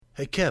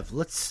Hey Kev,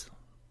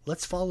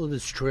 let's follow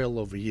this trail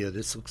over here.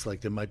 This looks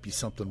like there might be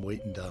something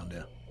waiting down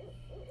there.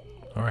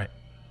 All right.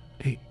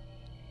 Hey,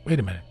 wait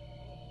a minute.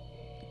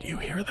 Do you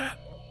hear that?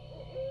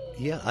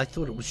 Yeah, I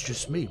thought it was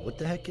just me. What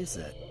the heck is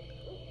that?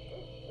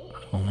 I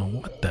don't know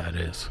what that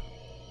is.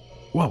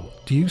 Whoa,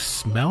 do you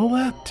smell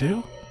that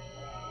too?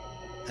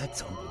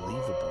 That's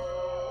unbelievable.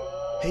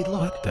 Hey,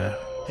 look. What the?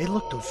 Hey,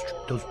 look,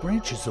 those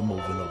branches are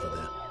moving over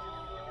there.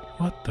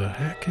 What the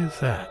heck is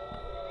that?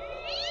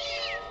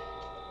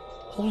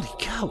 Holy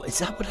cow, is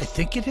that what I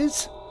think it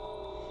is?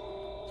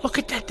 Look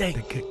at that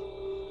thing.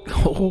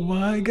 Oh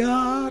my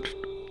God.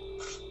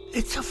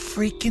 It's a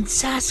freaking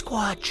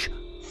Sasquatch.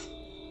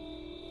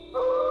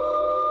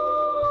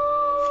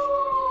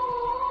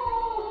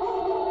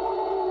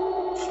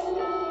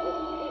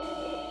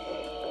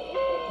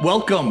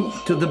 Welcome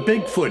to the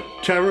Bigfoot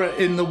Terror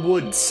in the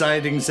Woods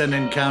Sightings and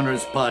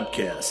Encounters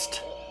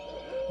podcast.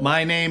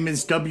 My name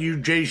is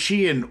W.J.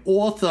 Sheehan,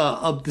 author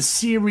of the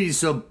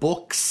series of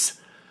books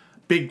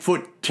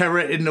Bigfoot Terror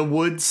in the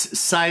Woods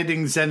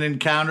Sightings and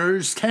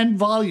Encounters, 10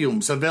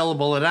 volumes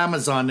available at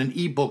Amazon in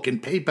ebook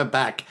and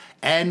paperback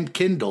and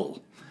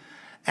Kindle.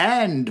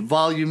 And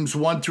volumes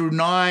 1 through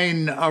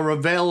 9 are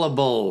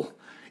available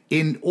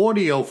in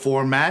audio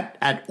format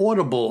at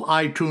Audible,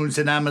 iTunes,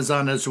 and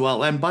Amazon as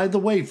well. And by the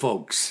way,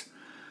 folks,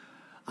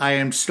 I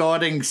am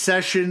starting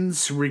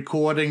sessions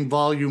recording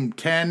volume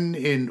 10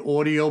 in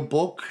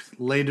audiobook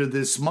later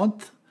this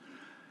month.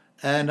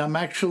 And I'm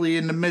actually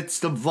in the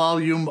midst of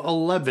volume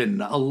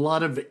 11. A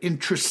lot of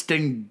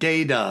interesting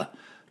data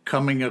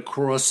coming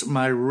across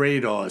my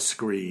radar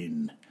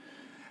screen.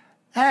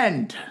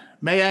 And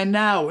may I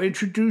now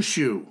introduce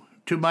you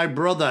to my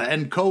brother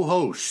and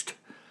co-host,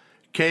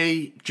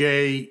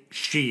 K.J.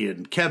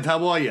 Sheehan. Kev,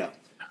 how are you?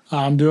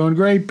 I'm doing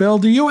great, Bill.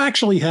 Do you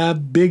actually have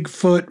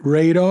Bigfoot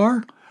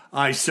radar?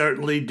 I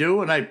certainly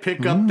do, and I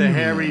pick up the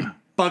hairy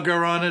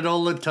bugger on it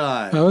all the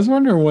time. I was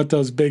wondering what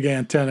those big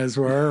antennas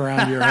were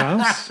around your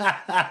house.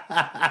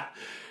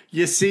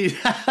 You see,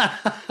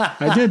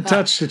 I did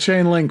touch the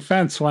chain link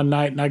fence one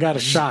night, and I got a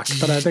shock,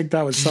 but I think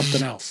that was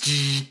something else.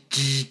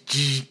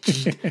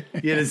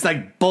 Yeah, it's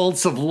like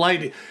bolts of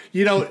light.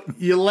 You know,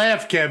 you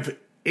laugh, Kev.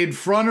 In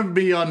front of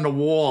me on the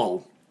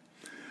wall,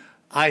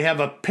 I have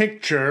a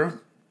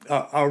picture,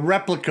 a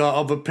replica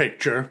of a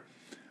picture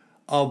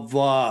of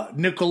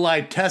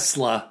Nikola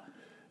Tesla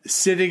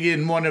sitting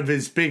in one of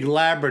his big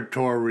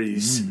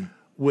laboratories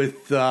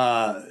with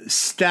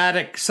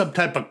static, some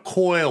type of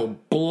coil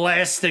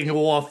blasting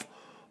off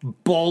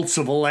bolts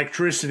of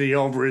electricity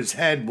over his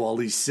head while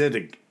he's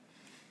sitting.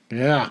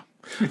 Yeah.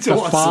 It's the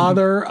awesome.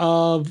 Father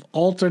of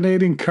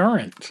alternating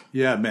current.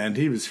 Yeah, man,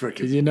 he was freaking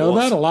Did you know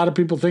awesome. that? A lot of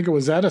people think it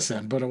was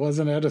Edison, but it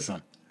wasn't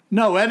Edison.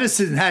 No,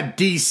 Edison had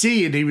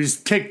DC, and he was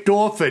ticked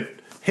off at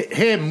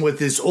him with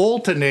his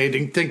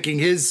alternating, thinking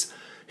his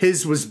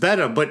was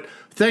better. But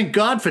thank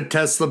God for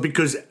Tesla,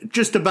 because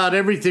just about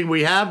everything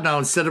we have now,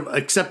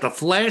 except a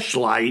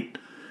flashlight,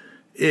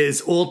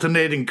 is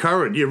alternating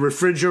current. Your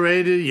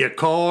refrigerator, your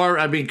car.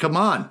 I mean, come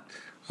on.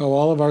 Oh,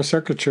 all of our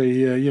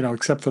circuitry,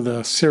 except for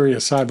the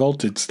serious high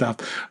voltage stuff.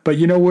 But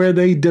you know where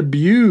they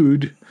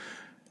debuted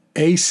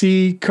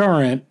AC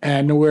current,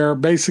 and where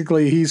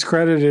basically he's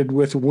credited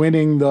with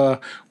winning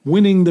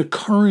the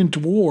current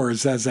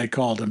wars, as they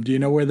called them. Do you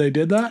know where they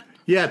did that?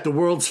 Yeah, at the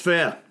World's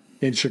Fair.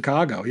 In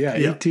Chicago, yeah.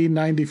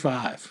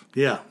 1895.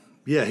 Yeah,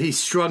 he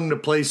strung the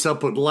place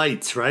up with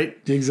lights, right?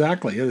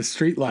 Exactly, the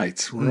street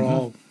lights were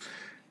all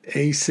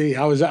AC.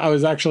 I was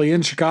actually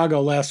in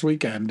Chicago last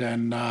weekend,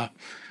 and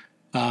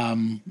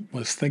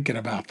was thinking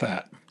about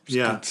that.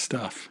 Good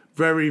stuff.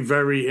 Very,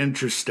 very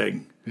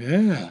interesting.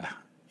 Yeah.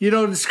 You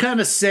know, it's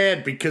kind of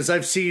sad because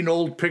I've seen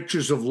old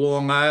pictures of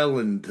Long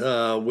Island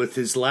with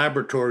his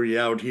laboratory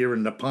out here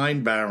in the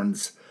Pine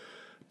Barrens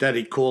that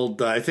he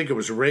called, I think it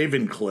was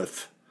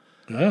Ravencliff.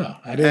 Oh,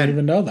 I didn't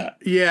even know that.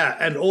 Yeah,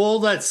 and all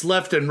that's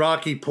left in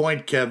Rocky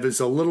Point, Kev, is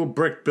a little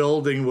brick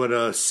building with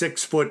a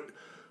 6-foot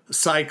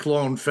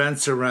cyclone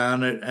fence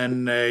around it,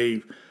 and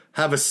they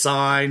have a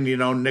sign,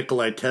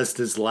 Nikola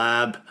Tesla's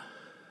lab.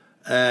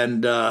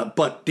 And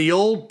but the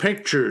old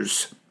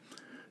pictures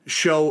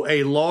show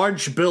a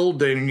large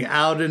building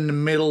out in the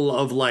middle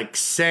of like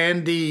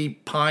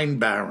sandy pine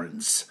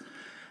barrens.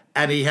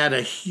 And he had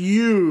a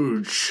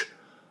huge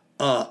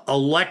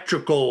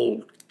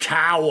electrical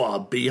tower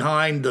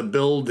behind the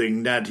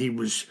building that he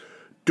was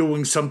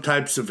doing some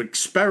types of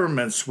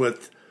experiments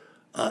with,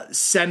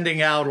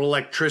 sending out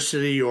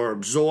electricity or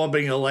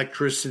absorbing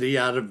electricity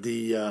out of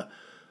the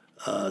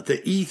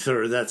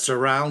ether that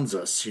surrounds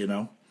us,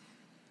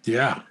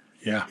 Yeah.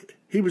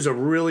 He was a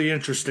really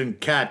interesting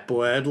cat,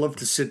 boy. I'd love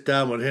to sit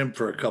down with him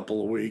for a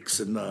couple of weeks.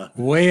 And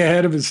way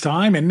ahead of his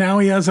time, and now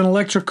he has an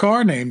electric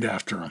car named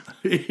after him.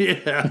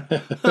 Yeah.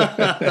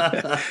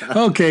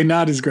 Okay,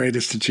 not his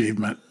greatest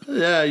achievement.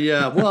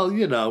 Yeah. Well,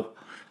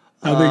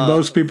 I think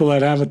most people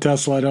that have a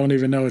Tesla don't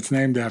even know it's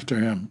named after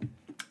him.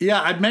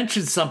 Yeah, I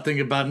mentioned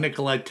something about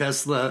Nikola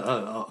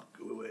Tesla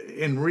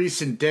in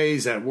recent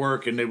days at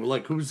work, and they were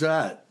like, who's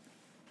that?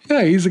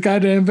 Yeah, he's the guy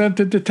that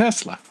invented the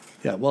Tesla.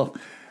 Yeah, well,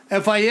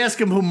 If I ask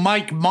them who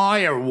Mike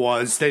Meyer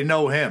was, they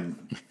know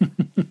him.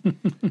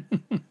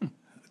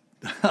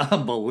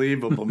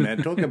 Unbelievable,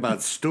 man. Talk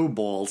about stew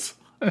balls.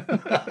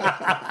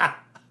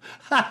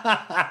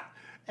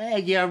 Hey,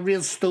 you're a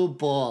real stew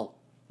ball.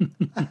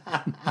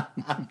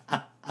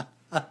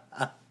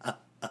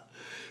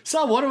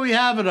 So, what do we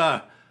have in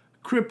our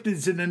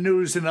Cryptids in the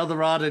News and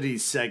Other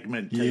Oddities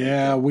segment today?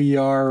 Yeah, we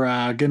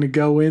are going to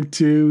go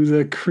into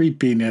the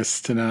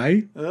creepiness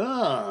tonight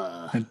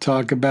and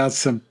talk about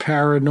some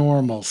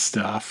paranormal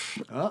stuff.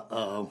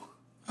 Uh-oh.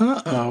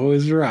 Uh-oh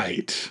is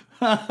right.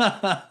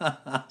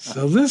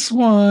 So this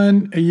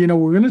one, we're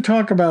going to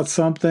talk about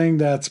something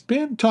that's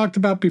been talked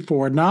about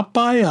before, not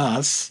by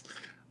us,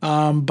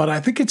 but I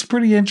think it's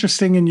pretty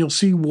interesting, and you'll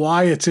see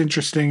why it's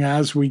interesting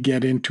as we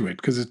get into it,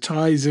 because it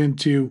ties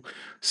into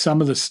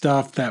some of the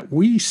stuff that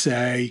we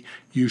say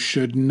you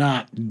should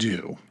not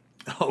do.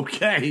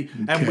 Okay.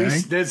 And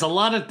there's a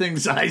lot of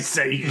things I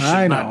say you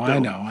should not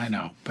do. I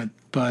know.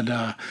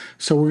 But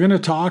so we're going to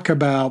talk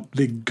about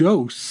the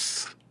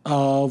ghosts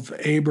of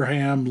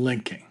Abraham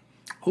Lincoln.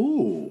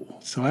 Ooh.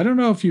 So I don't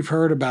know if you've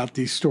heard about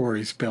these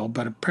stories, Bill,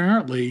 but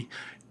apparently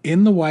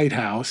in the White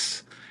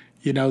House,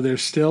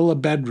 there's still a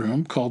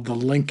bedroom called the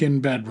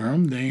Lincoln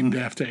bedroom, named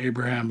after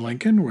Abraham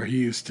Lincoln, where he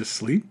used to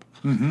sleep.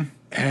 Mm-hmm.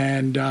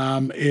 And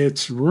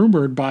it's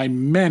rumored by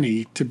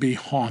many to be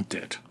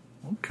haunted.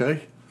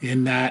 Okay.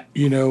 In that,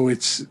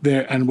 it's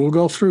there, and we'll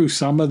go through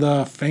some of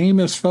the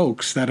famous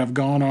folks that have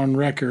gone on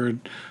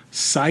record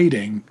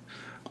citing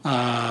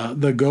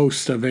the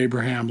ghost of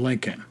Abraham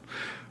Lincoln.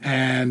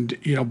 And,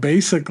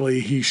 basically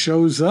he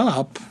shows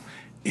up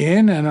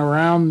in and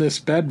around this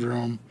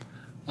bedroom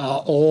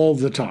all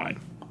the time.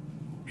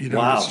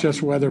 Wow. It's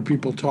just whether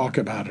people talk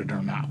about it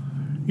or not.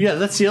 Yeah,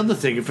 that's the other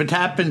thing. If it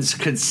happens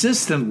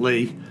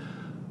consistently,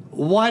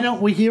 why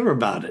don't we hear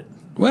about it?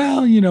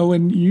 Well,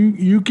 and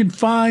you can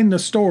find the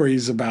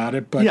stories about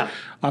it, but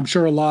I'm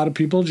sure a lot of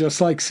people, just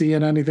like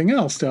seeing anything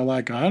else, they're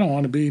like, I don't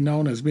want to be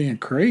known as being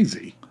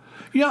crazy.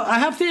 I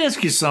have to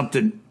ask you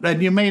something,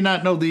 and you may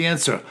not know the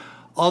answer.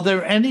 Are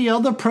there any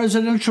other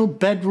presidential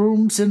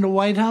bedrooms in the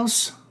White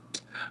House?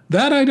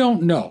 That I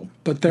don't know,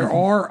 but there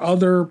are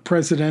other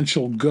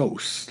presidential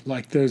ghosts.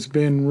 Like there's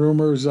been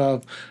rumors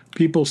of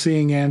people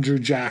seeing Andrew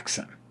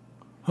Jackson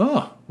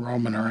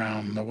roaming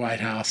around the White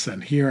House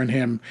and hearing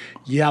him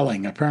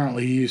yelling.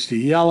 Apparently he used to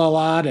yell a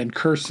lot and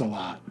curse a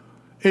lot.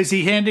 Is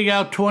he handing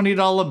out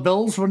 $20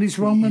 bills when he's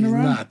roaming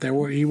around?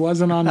 Not. He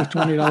wasn't on the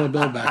 $20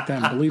 bill back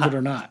then, believe it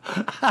or not.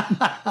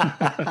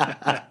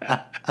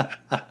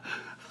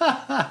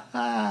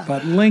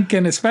 But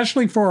Lincoln,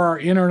 especially for our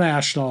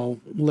international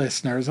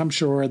listeners, I'm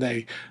sure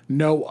they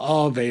know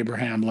of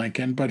Abraham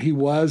Lincoln, but he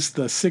was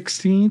the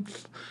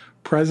 16th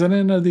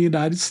president of the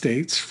United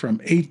States from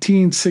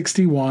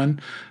 1861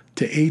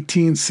 to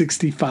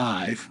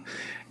 1865.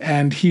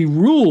 And he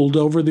ruled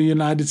over the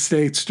United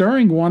States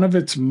during one of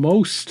its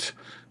most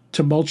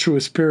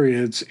tumultuous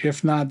periods,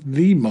 if not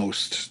the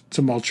most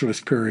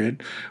tumultuous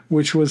period,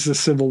 which was the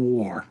Civil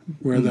War,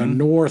 where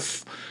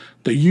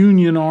the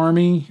Union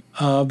Army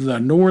of the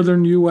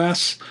northern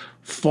U.S.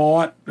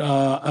 fought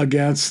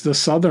against the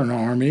Southern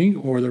Army,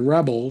 or the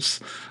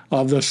rebels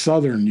of the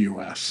southern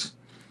U.S.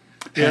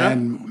 Yeah,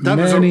 and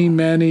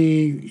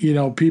many,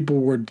 people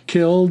were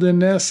killed in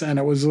this, and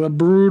it was a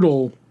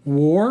brutal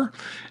war.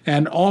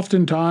 And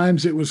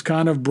oftentimes it was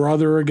kind of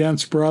brother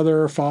against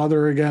brother,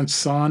 father against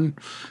son,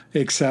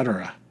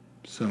 etc.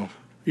 So.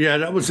 Yeah,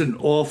 that was an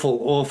awful,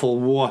 awful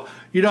war.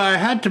 I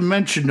had to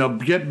mention,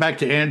 get back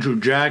to Andrew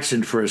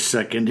Jackson for a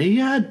second. He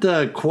had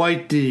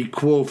quite the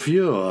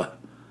coiffure.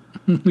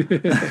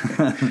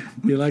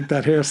 You like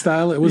that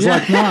hairstyle? It was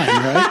like mine,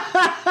 right?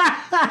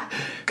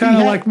 Kind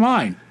of like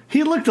mine.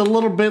 He looked a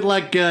little bit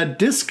like a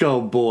disco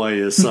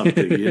boy or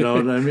something, you know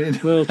what I mean?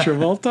 Little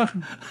Travolta.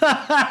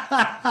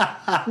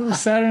 Little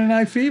Saturday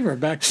Night Fever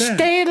back then.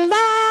 Stay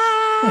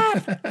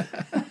alive!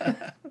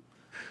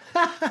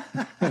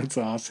 That's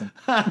awesome.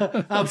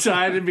 I'm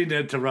sorry, I didn't mean to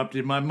interrupt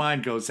you. My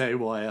mind goes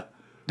haywire.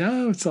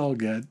 No, it's all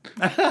good.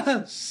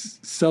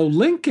 So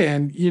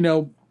Lincoln,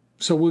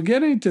 so we'll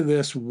get into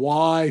this,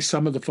 why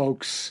some of the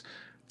folks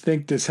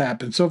think this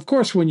happened. So, of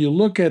course, when you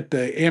look at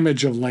the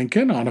image of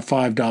Lincoln on a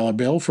 $5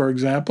 bill, for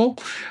example,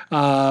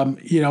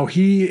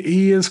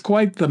 he is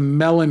quite the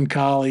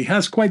melancholy,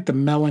 has quite the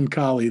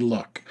melancholy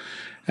look.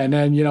 And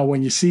then,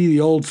 when you see the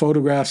old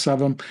photographs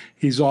of him,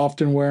 he's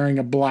often wearing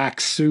a black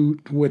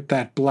suit with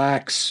that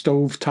black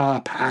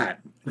stovetop hat.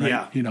 Right?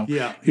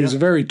 Yeah. He was a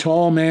very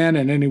tall man,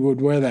 and then he would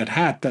wear that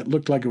hat that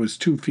looked like it was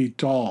 2 feet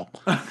tall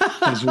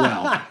as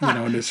well.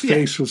 And his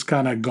face was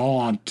kind of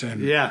gaunt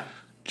and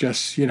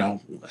just,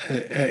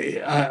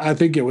 I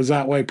think it was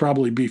that way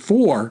probably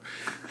before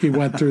he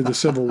went through the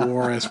Civil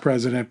War as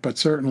president, but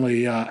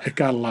certainly it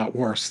got a lot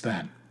worse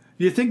then.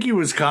 You think he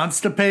was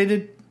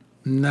constipated?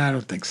 No, I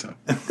don't think so.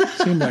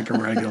 Seemed like a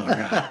regular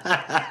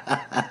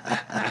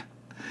guy.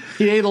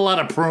 He ate a lot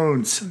of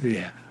prunes.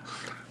 Yeah.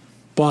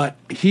 But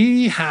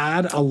he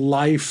had a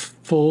life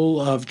full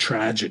of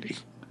tragedy.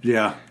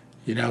 Yeah.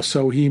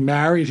 So he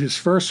married his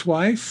first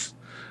wife,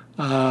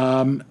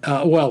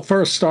 Well,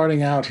 first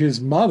starting out, his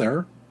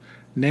mother,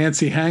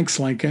 Nancy Hanks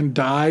Lincoln,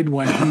 died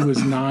when he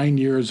was 9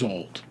 years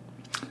old.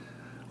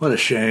 What a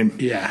shame.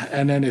 Yeah,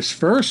 and then his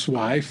first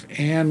wife,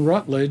 Anne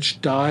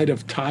Rutledge, died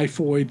of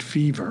typhoid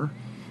fever.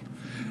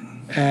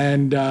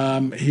 And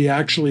he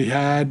actually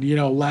had,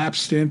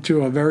 lapsed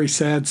into a very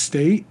sad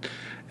state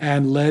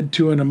and led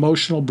to an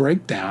emotional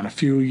breakdown a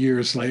few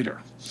years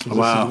later. So this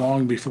is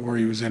long before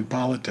he was in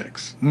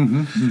politics.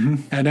 Mm-hmm, mm-hmm.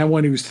 And then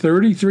when he was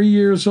 33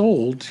 years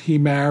old, he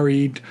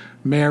married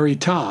Mary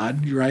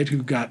Todd, right,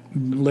 who got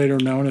later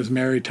known as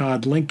Mary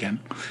Todd Lincoln.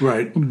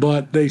 Right.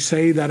 But they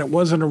say that it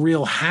wasn't a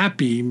real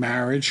happy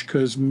marriage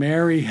because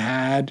Mary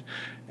had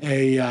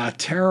a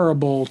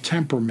terrible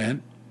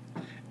temperament.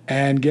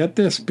 And get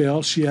this,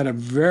 Bill, she had a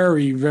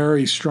very,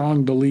 very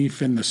strong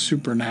belief in the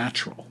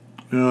supernatural.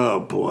 Oh,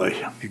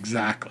 boy.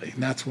 Exactly.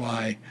 And that's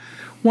why,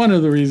 one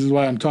of the reasons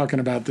why I'm talking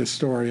about this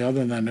story,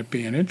 other than it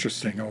being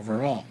interesting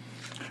overall.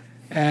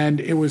 And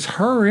it was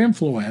her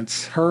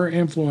influence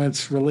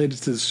related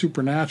to the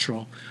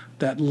supernatural,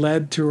 that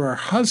led to her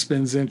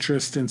husband's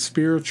interest in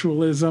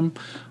spiritualism,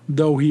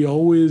 though he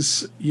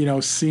always,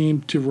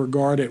 seemed to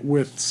regard it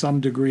with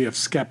some degree of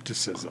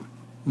skepticism.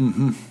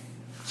 Mm-hmm.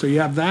 So you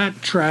have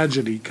that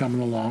tragedy coming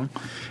along.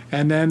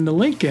 And then the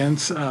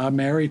Lincolns,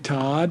 Mary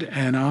Todd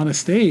and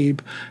Honest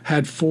Abe,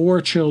 had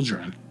 4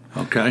 children.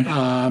 Okay.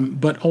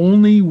 But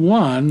only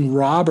one,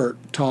 Robert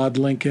Todd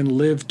Lincoln,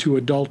 lived to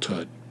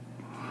adulthood.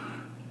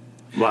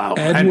 Wow.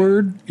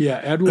 Edward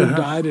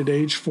died at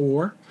age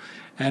 4.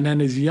 And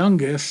then his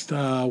youngest,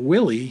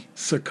 Willie,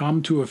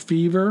 succumbed to a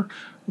fever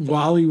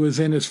while he was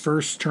in his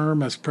first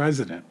term as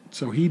president.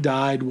 So he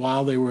died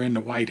while they were in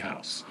the White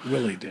House.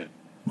 Willie did.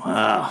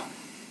 Wow.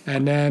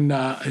 And then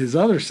his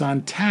other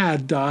son,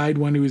 Tad, died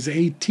when he was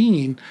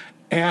 18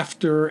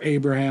 after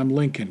Abraham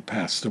Lincoln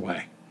passed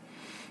away.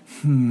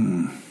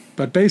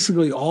 But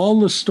basically, all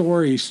the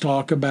stories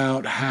talk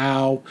about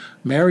how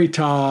Mary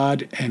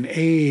Todd and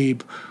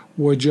Abe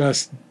were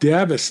just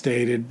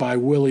devastated by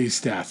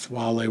Willie's death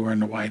while they were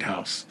in the White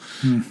House.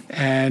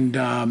 And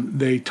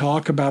they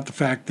talk about the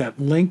fact that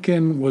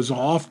Lincoln was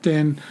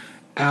often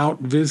out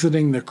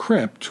visiting the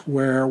crypt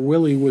where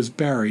Willie was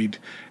buried,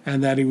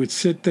 and that he would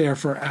sit there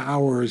for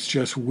hours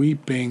just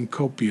weeping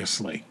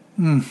copiously.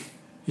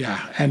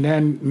 Yeah, and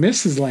then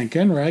Mrs.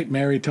 Lincoln, right,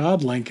 Mary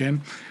Todd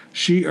Lincoln,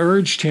 she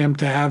urged him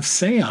to have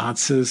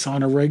seances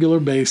on a regular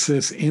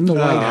basis in the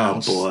White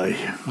House. Oh, boy.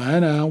 I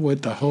know,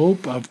 with the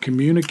hope of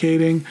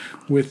communicating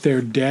with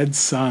their dead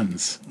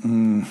sons.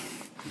 Yeah.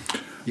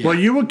 Well,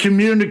 you were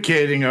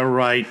communicating all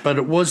right, but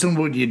it wasn't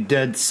with your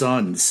dead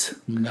sons.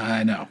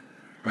 I know.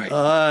 Right.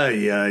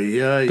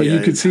 But you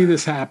could see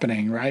this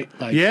happening, right?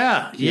 Like,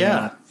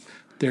 yeah.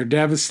 They're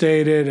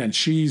devastated, and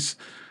she's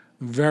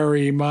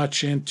very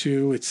much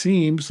into, it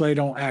seems, they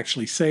don't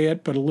actually say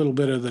it, but a little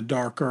bit of the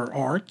darker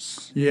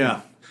arts.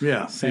 Yeah.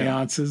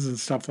 Seances and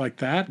stuff like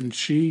that.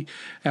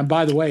 And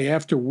by the way,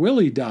 after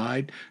Willie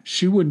died,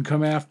 she wouldn't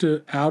come out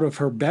of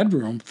her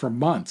bedroom for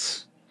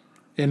months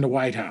in the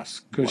White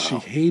House because she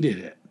hated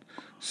it.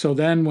 So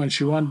then when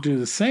she wanted to do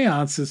the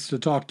seances to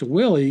talk to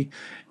Willie,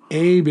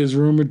 Abe is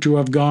rumored to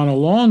have gone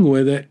along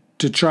with it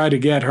to try to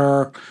get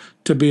her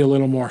to be a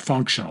little more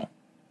functional,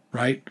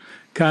 right?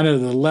 Kind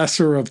of the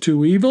lesser of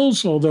two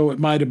evils, although it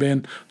might have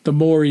been the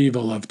more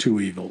evil of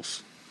two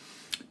evils.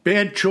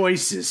 Bad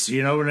choices,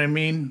 you know what I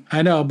mean?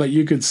 I know, but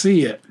you could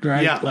see it,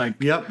 right?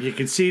 Yeah, you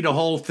can see the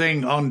whole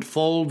thing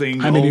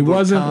unfolding. I mean,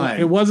 over time.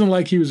 It wasn't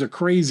like he was a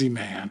crazy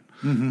man,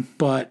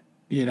 but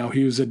he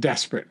was a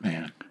desperate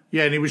man.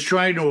 Yeah, and he was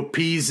trying to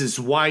appease his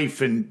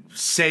wife and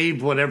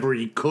save whatever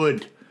he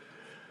could.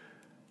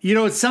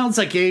 It sounds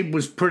like Abe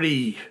was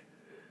pretty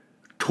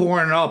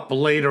torn up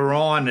later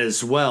on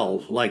as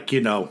well. Like, he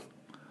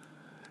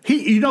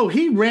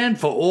ran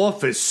for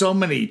office so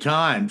many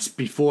times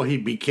before he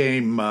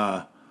became,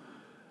 in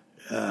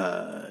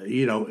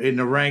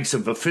the ranks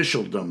of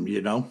officialdom,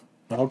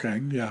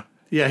 Okay, yeah.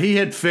 Yeah, he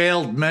had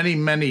failed many,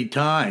 many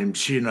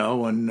times,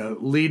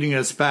 and leading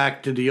us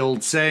back to the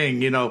old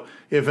saying,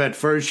 if at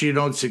first you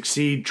don't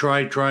succeed,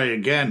 try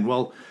again.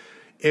 Well,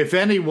 if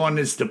anyone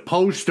is the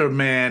poster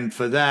man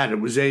for that, it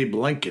was Abe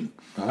Lincoln.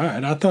 All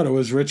right, I thought it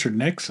was Richard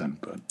Nixon,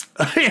 but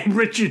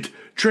Richard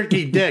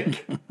Tricky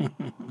Dick.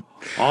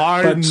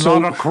 I'm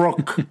not a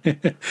crook.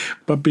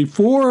 But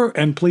before,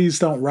 and please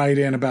don't write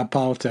in about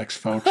politics,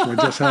 folks. We're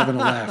just having a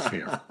laugh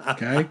here,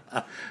 okay?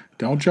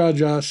 Don't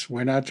judge us.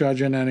 We're not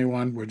judging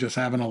anyone. We're just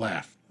having a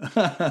laugh.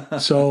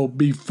 So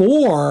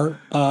before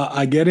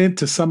I get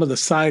into some of the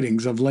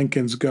sightings of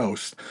Lincoln's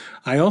ghost,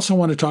 I also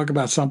want to talk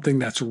about something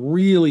that's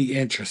really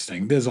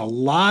interesting. There's a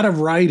lot of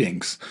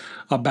writings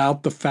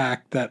about the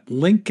fact that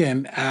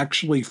Lincoln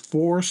actually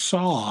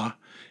foresaw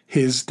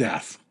his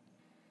death.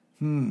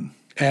 And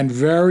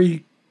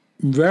very,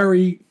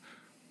 very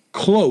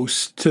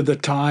close to the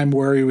time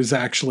where he was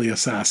actually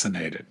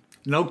assassinated.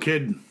 No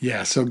kidding.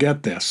 Yeah, so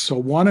get this. So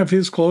one of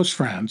his close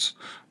friends,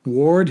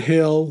 Ward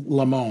Hill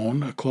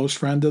Lamone, a close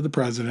friend of the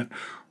president,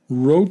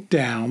 wrote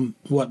down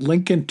what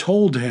Lincoln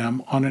told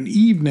him on an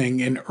evening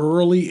in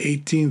early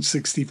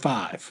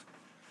 1865,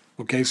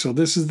 Okay, so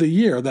this is the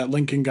year that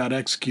Lincoln got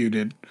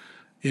executed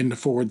in the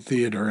Ford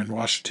Theater in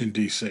Washington,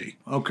 D.C.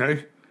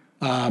 Okay.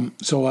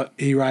 So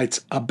he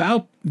writes,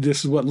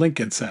 this is what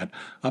Lincoln said,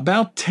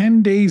 about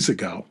 10 days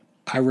ago,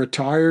 I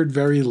retired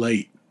very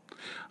late.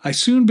 I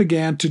soon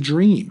began to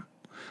dream.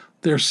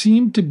 There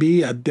seemed to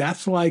be a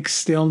death-like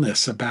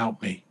stillness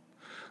about me.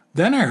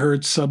 Then I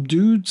heard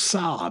subdued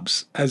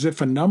sobs, as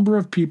if a number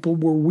of people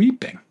were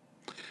weeping.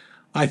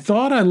 I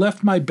thought I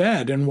left my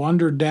bed and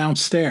wandered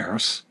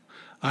downstairs.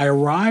 I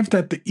arrived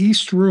at the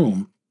east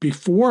room.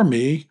 Before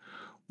me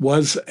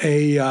was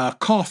a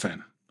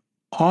coffin,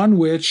 in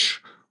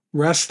which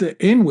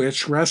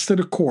rested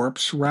a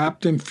corpse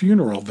wrapped in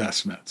funeral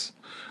vestments.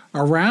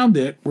 Around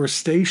it were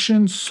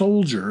stationed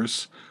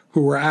soldiers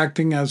who were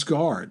acting as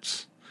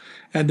guards.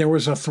 And there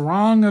was a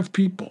throng of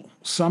people,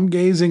 some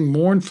gazing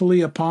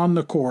mournfully upon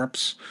the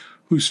corpse,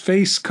 whose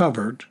face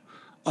covered,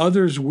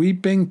 others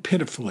weeping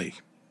pitifully.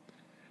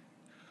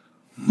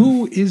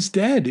 Who is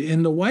dead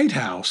in the White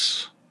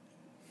House?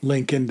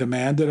 Lincoln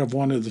demanded of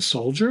one of the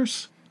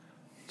soldiers.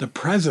 The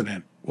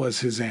president,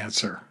 was his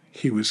answer.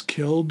 He was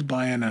killed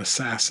by an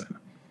assassin.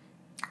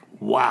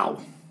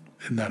 Wow.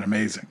 Isn't that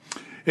amazing?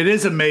 It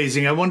is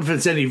amazing. I wonder if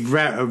there's any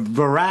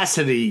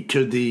veracity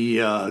to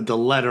the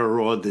letter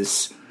or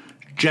this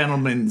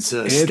gentleman's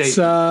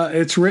statement.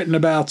 It's written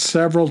about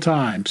several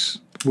times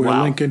where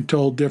Wow. Lincoln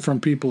told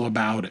different people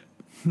about it.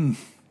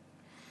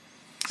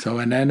 So,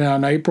 and then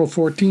on April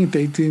 14th,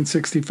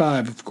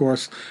 1865, of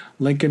course,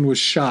 Lincoln was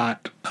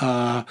shot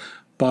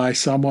by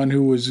someone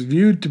who was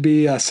viewed to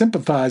be a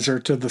sympathizer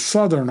to the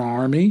Southern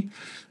Army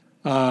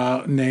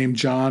named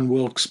John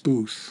Wilkes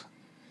Booth.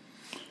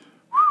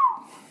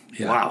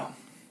 Yeah. Wow.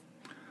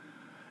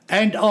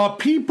 And are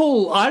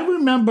people, I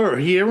remember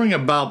hearing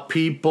about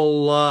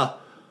people,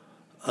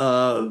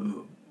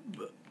 well,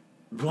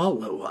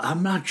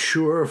 I'm not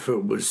sure if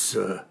it was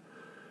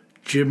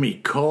Jimmy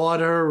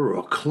Carter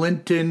or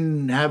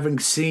Clinton having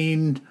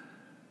seen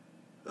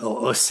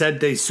or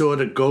said they saw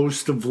the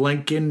ghost of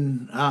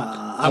Lincoln.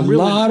 A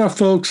lot of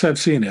folks have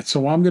seen it,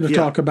 so I'm going to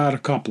talk about a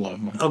couple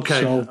of them.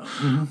 Okay.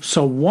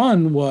 So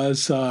one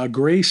was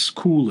Grace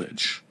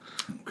Coolidge,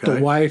 the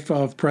wife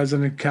of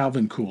President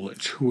Calvin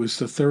Coolidge, who was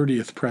the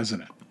 30th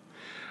president.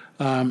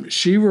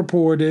 She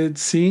reported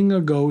seeing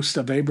a ghost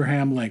of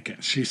Abraham Lincoln.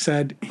 She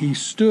said he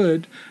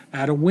stood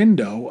at a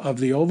window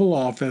of the Oval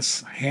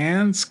Office,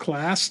 hands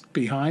clasped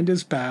behind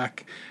his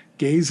back,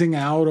 gazing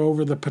out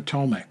over the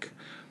Potomac,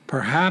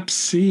 perhaps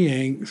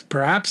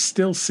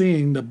still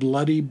seeing the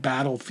bloody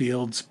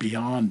battlefields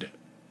beyond it.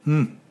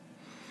 And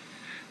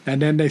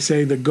then they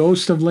say the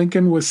ghost of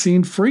Lincoln was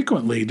seen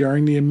frequently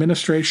during the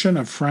administration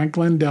of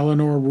Franklin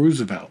Delano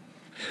Roosevelt,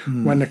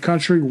 when the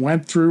country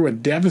went through a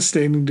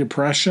devastating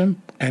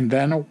depression and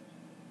then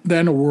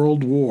a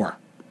world war.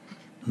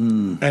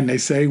 And they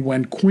say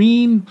when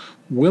Queen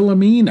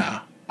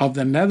Wilhelmina of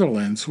the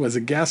Netherlands was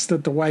a guest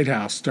at the White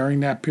House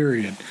during that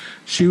period,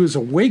 she was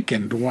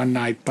awakened one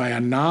night by a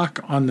knock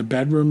on the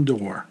bedroom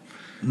door.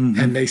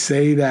 And they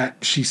say that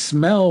she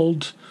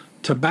smelled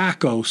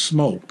tobacco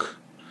smoke,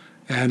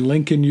 and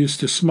Lincoln used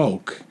to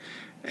smoke.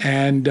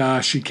 And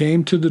she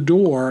came to the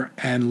door,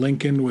 and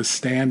Lincoln was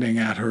standing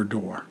at her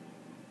door.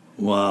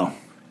 Wow.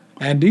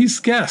 And these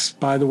guests,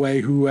 by the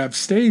way, who have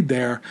stayed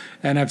there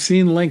and have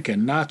seen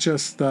Lincoln, not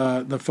just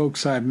the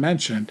folks I've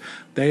mentioned,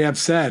 they have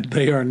said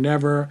they are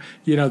never,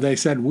 they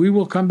said, we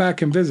will come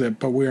back and visit,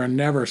 but we are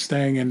never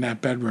staying in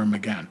that bedroom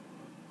again.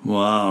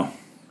 Wow.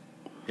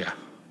 Yeah.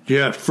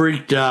 Yeah,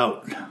 freaked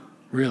out.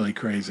 Really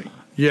crazy.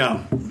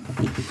 Yeah.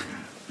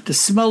 The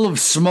smell of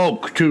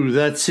smoke, too,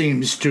 that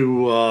seems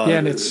to... yeah,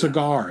 and it's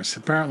cigars.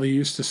 Apparently he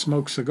used to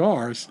smoke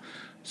cigars,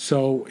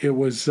 so it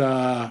was,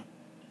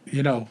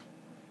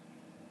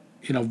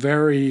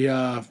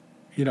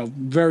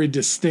 very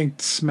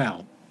distinct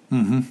smell.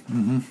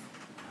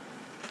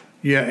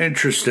 Yeah,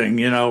 interesting,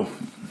 With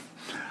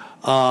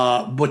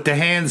the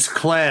hands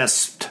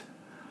clasped,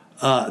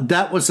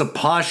 that was a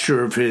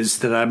posture of his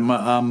that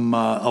I'm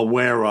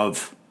aware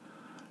of.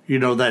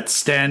 That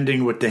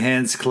standing with the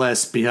hands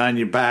clasped behind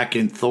your back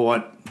in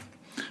thought,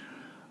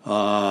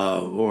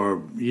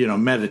 or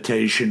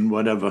meditation,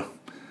 whatever.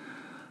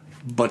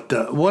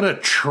 But what a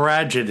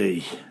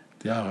tragedy!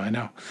 Yeah, I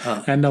know.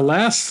 And the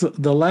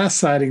last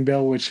sighting,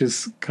 Bill, which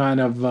is kind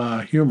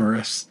of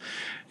humorous,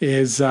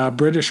 is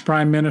British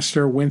Prime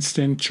Minister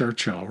Winston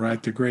Churchill,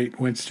 right? The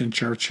great Winston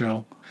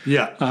Churchill.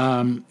 Yeah.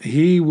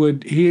 He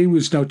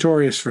was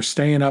notorious for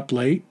staying up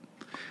late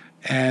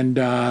and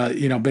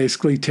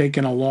basically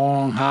taking a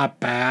long hot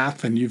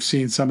bath. And you've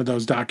seen some of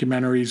those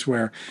documentaries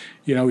where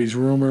he's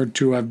rumored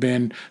to have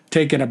been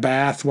taking a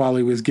bath while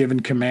he was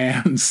giving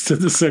commands to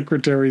the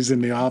secretaries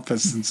in the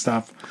office and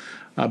stuff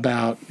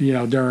about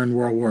during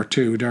World War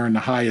II, during the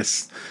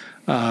highest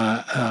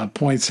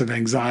points of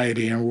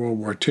anxiety in World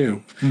War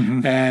II.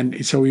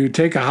 And so he would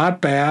take a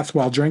hot bath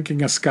while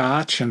drinking a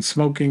scotch and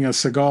smoking a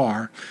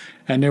cigar.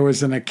 And there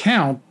was an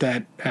account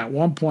that at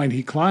one point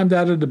he climbed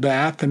out of the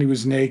bath and he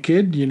was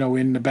naked,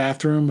 in the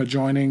bathroom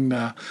adjoining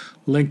the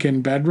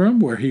Lincoln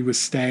bedroom where he was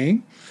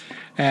staying.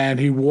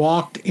 And he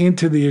walked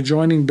into the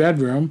adjoining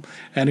bedroom,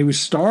 and he was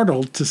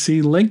startled to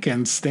see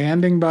Lincoln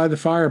standing by the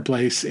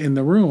fireplace in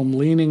the room,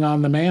 leaning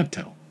on the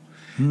mantel.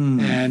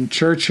 And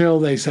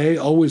Churchill, they say,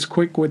 always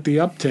quick with the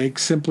uptake,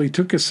 simply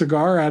took a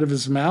cigar out of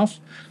his mouth,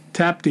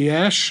 tapped the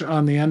ash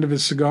on the end of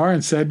his cigar,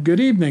 and said, "Good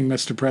evening,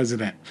 Mr.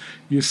 President.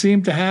 You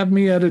seem to have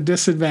me at a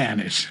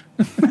disadvantage."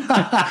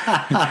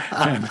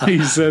 And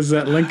he says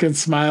that Lincoln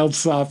smiled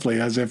softly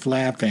as if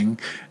laughing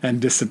and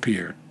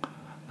disappeared.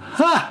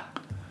 Ha!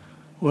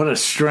 What a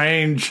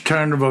strange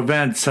turn of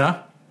events, huh?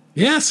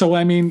 Yeah, so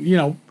I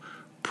mean,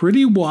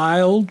 pretty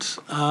wild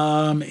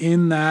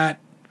in that,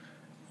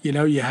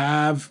 you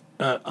have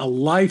a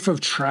life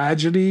of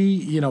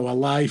tragedy, a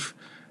life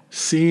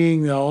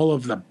seeing all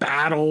of the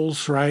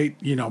battles, right?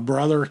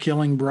 Brother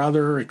killing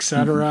brother,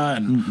 etc.,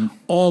 and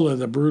all of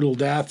the brutal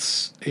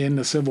deaths in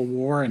the Civil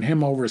War, and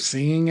him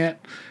overseeing it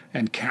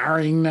and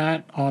carrying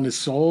that on his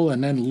soul,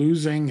 and then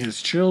losing his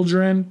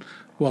children.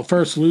 Well,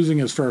 first losing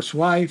his first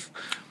wife,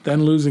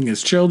 then losing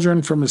his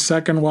children from his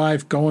second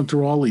wife, going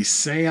through all these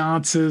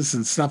seances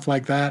and stuff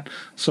like that.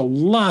 So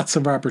lots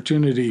of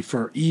opportunity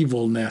for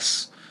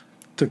evilness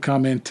to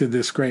come into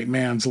this great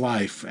man's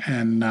life.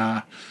 And,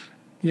 I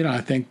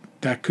think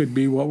that could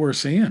be what we're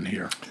seeing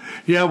here.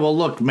 Yeah, well,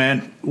 look,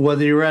 man,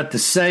 whether you're at the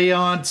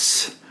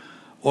seance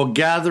or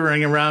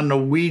gathering around the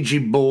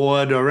Ouija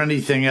board or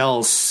anything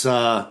else,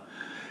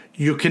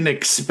 you can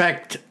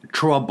expect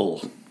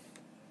trouble.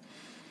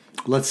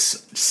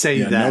 Let's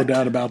say that. No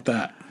doubt about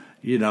that.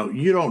 You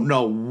don't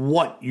know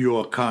what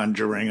you're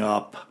conjuring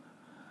up,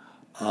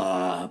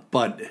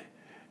 but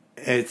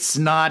it's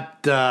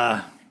not,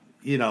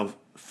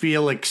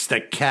 Felix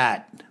the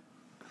cat.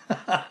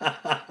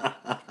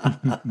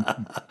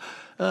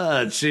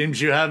 It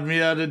seems you have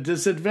me at a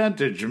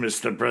disadvantage,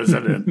 Mr.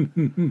 President.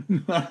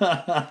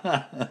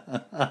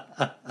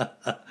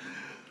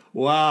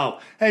 Wow.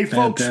 Hey,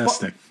 folks.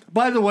 Fantastic.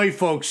 By the way,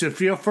 folks,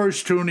 if you're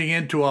first tuning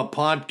into our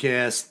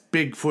podcast,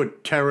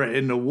 Bigfoot Terror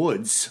in the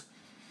Woods,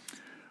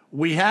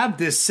 we have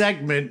this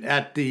segment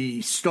at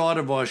the start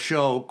of our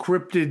show,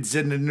 Cryptids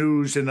in the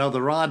News and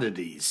Other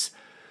Oddities.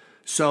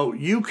 So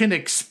you can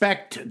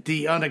expect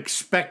the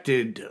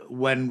unexpected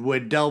when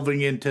we're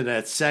delving into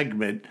that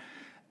segment.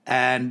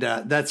 And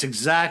that's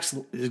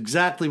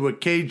exactly what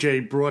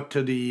KJ brought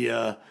to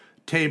the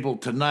table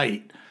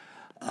tonight.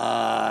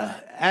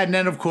 And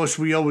then, of course,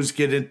 we always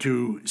get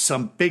into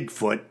some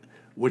Bigfoot,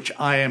 which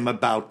I am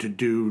about to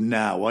do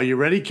now. Are you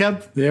ready,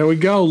 Kev? There we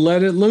go.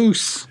 Let it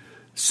loose.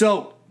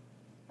 So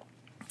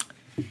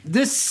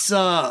this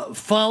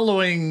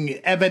following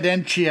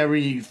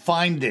evidentiary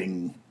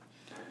finding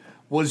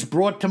was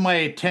brought to my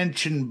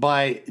attention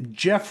by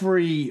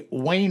Jeffrey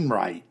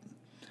Wainwright,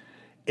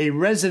 a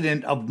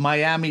resident of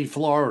Miami,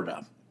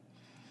 Florida.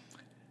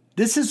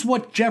 This is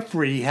what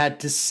Jeffrey had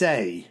to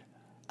say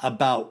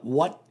about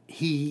what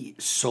he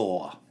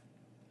saw.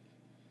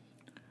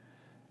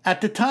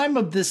 At the time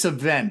of this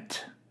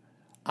event,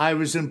 I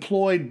was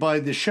employed by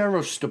the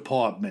Sheriff's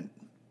Department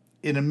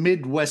in a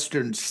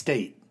Midwestern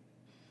state.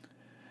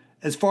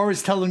 As far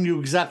as telling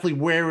you exactly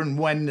where and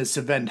when this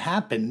event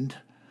happened,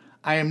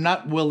 I am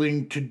not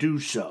willing to do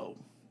so.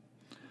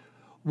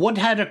 What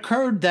had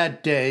occurred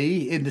that day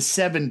in the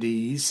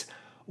 70s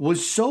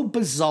was so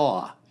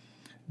bizarre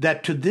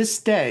that to this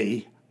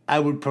day I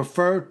would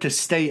prefer to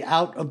stay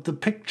out of the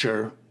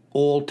picture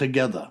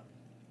altogether.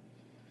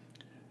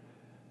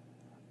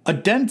 A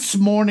dense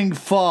morning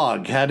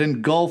fog had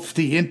engulfed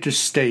the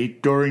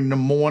interstate during the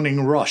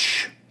morning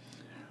rush,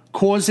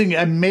 causing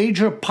a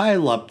major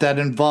pileup that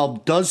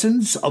involved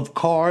dozens of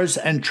cars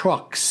and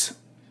trucks.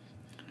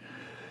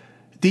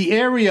 The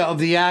area of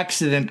the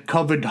accident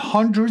covered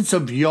hundreds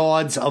of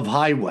yards of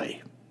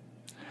highway.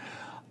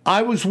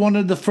 I was one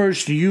of the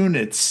first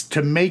units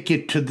to make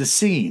it to the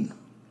scene.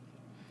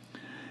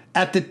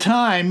 At the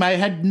time, I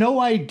had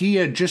no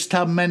idea just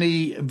how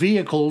many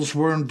vehicles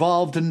were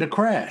involved in the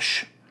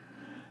crash.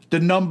 The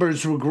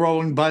numbers were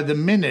growing by the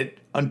minute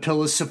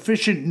until a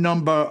sufficient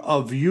number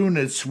of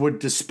units were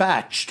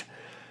dispatched,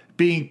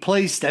 being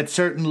placed at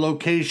certain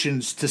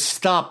locations to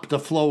stop the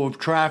flow of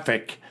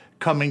traffic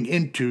coming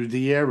into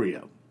the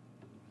area.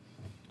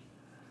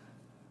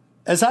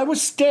 As I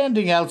was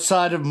standing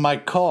outside of my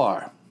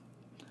car,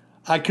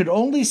 I could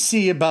only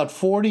see about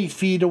 40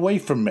 feet away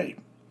from me.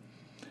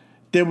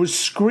 There was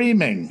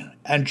screaming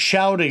and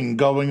shouting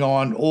going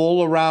on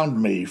all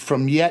around me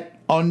from yet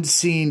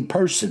unseen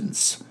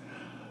persons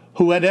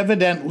who had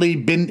evidently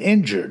been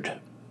injured.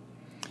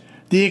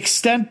 The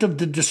extent of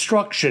the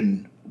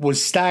destruction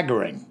was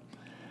staggering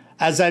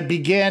as I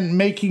began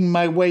making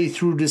my way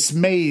through this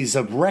maze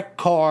of wrecked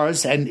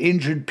cars and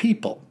injured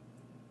people.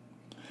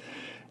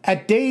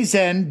 At day's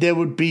end, there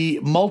would be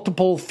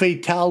multiple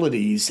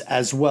fatalities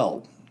as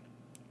well.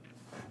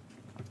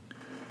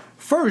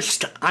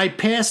 First, I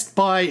passed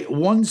by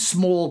one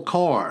small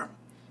car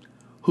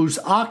whose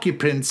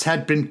occupants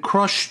had been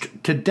crushed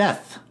to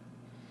death.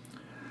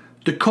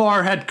 The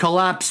car had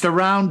collapsed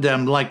around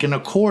them like an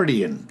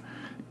accordion,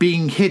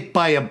 being hit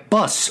by a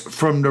bus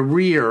from the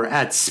rear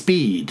at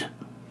speed.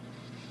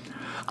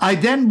 I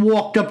then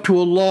walked up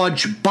to a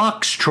large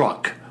box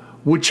truck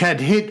which had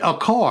hit a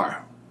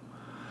car.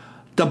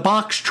 The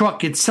box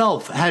truck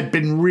itself had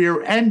been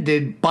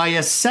rear-ended by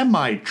a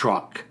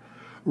semi-truck,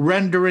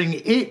 rendering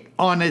it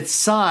on its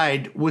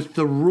side with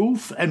the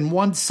roof and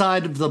one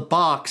side of the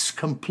box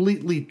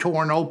completely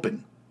torn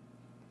open.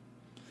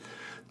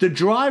 The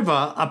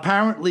driver,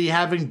 apparently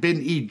having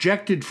been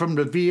ejected from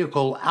the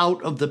vehicle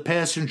out of the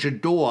passenger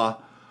door,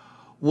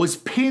 was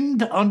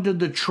pinned under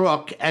the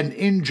truck and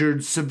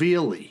injured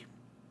severely.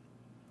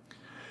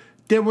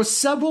 There were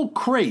several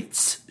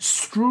crates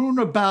strewn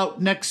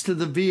about next to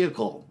the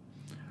vehicle,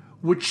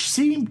 which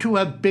seemed to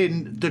have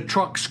been the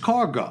truck's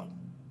cargo.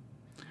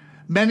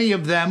 Many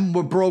of them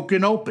were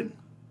broken open.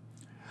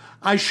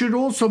 I should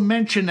also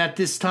mention at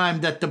this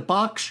time that the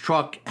box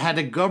truck had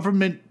a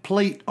government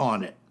plate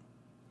on it.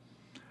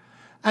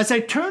 As I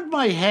turned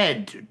my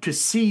head to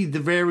see the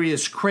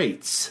various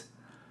crates,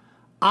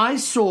 I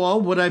saw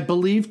what I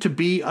believed to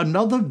be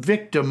another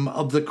victim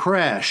of the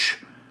crash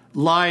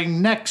lying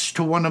next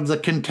to one of the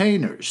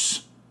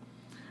containers.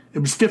 It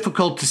was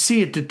difficult to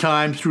see at the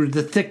time through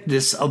the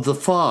thickness of the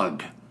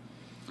fog.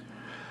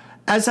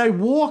 As I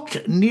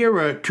walked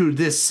nearer to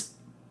this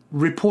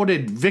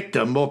reported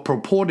victim or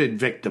purported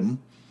victim,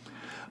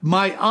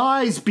 my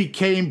eyes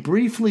became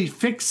briefly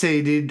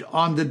fixated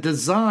on the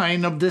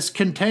design of this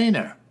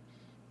container.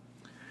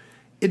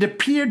 It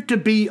appeared to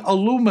be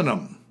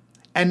aluminum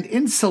and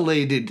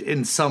insulated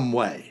in some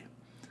way,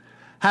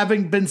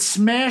 having been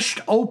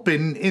smashed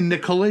open in the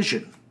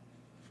collision.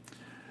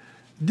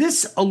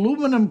 This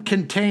aluminum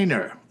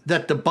container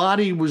that the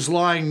body was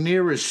lying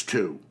nearest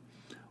to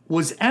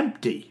was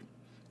empty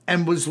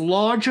and was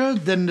larger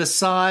than the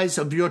size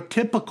of your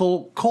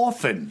typical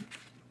coffin.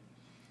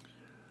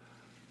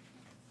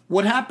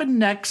 What happened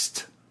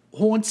next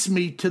haunts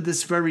me to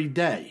this very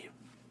day.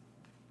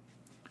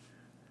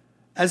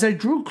 As I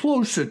drew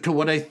closer to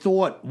what I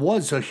thought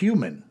was a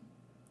human,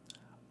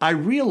 I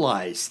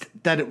realized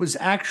that it was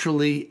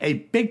actually a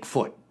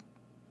Bigfoot.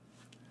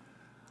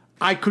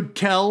 I could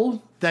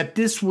tell that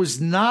this was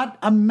not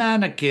a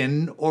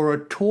mannequin or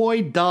a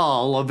toy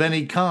doll of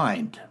any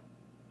kind.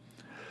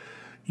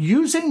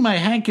 Using my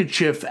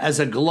handkerchief as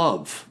a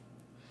glove,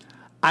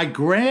 I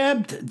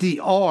grabbed the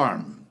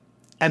arm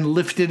and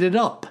lifted it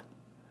up,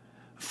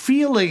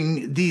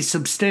 feeling the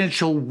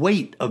substantial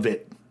weight of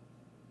it.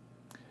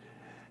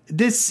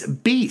 This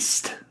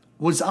beast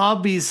was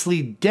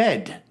obviously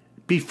dead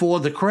before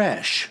the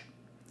crash,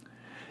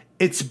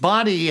 its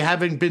body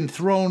having been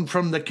thrown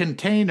from the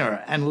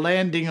container and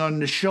landing on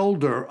the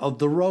shoulder of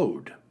the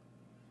road.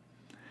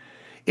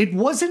 It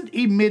wasn't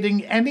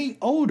emitting any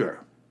odor,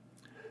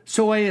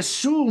 so I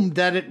assumed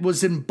that it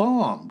was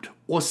embalmed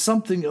or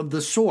something of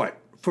the sort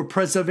for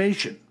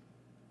preservation.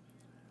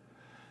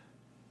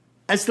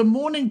 As the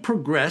morning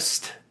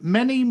progressed,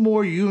 many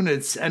more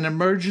units and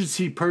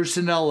emergency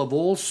personnel of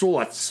all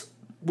sorts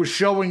were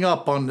showing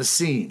up on the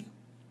scene.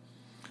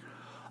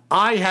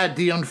 I had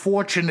the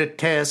unfortunate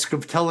task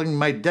of telling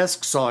my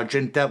desk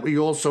sergeant that we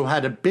also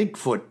had a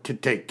Bigfoot to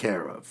take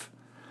care of.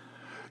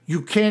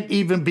 You can't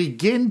even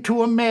begin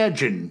to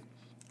imagine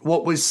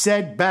what was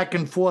said back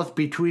and forth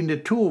between the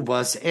two of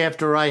us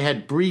after I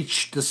had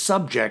breached the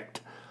subject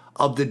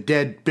of the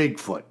dead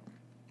Bigfoot.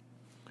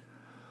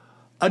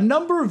 A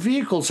number of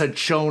vehicles had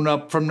shown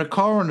up from the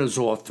coroner's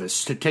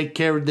office to take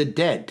care of the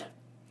dead.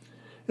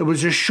 It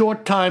was a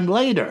short time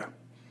later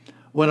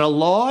when a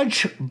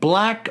large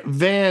black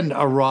van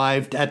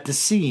arrived at the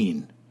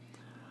scene,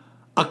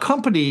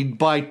 accompanied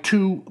by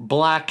two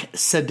black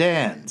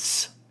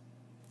sedans.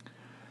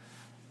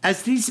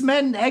 As these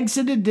men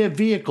exited their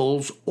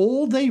vehicles,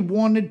 all they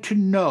wanted to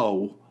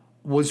know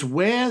was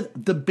where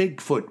the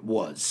Bigfoot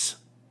was.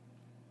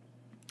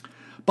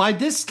 By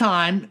this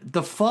time,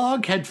 the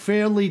fog had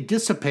fairly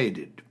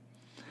dissipated,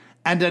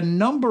 and a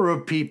number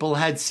of people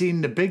had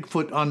seen the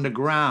Bigfoot on the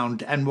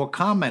ground and were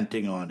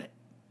commenting on it.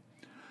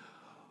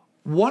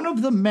 One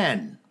of the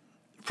men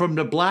from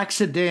the black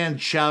sedan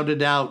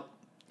shouted out,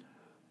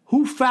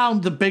 "Who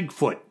found the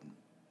Bigfoot?"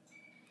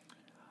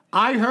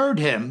 I heard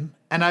him,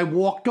 and I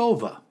walked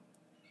over.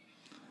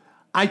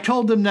 I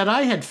told them that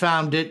I had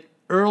found it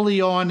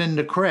early on in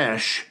the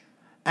crash,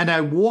 and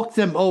I walked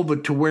them over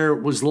to where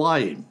it was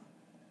lying.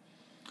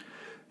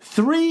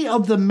 3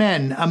 of the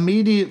men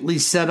immediately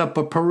set up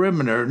a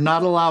perimeter,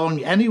 not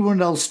allowing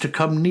anyone else to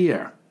come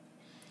near.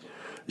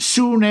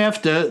 Soon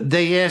after,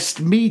 they asked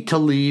me to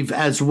leave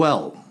as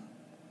well.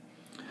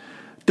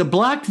 The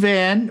black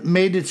van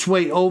made its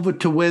way over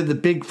to where the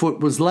Bigfoot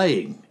was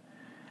laying,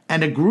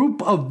 and a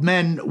group of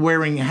men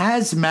wearing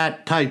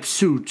hazmat-type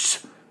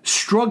suits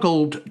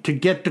struggled to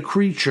get the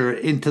creature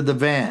into the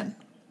van.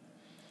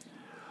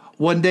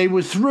 When they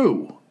were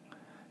through,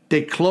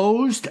 they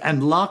closed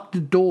and locked the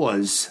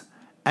doors,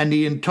 and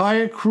the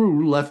entire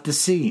crew left the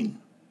scene.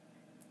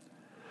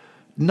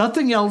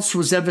 Nothing else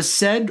was ever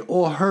said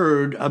or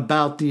heard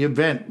about the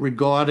event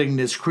regarding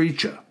this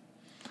creature.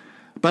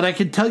 But I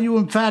can tell you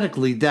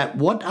emphatically that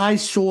what I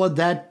saw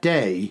that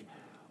day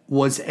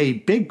was a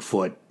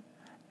Bigfoot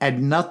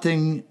and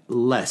nothing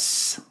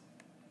less.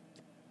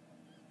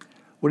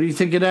 What do you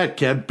think of that,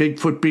 Kev?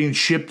 Bigfoot being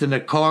shipped in a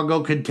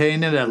cargo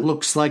container that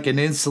looks like an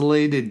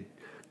insulated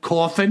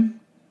coffin?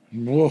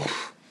 Whoa.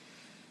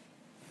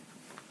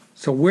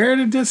 So where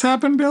did this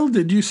happen, Bill?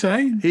 Did you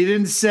say? He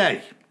didn't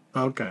say.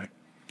 Okay.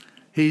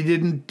 He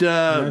didn't...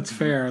 That's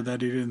fair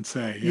that he didn't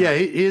say. Yeah,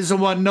 he doesn't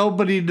want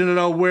nobody to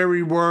know where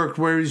he worked,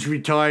 where he's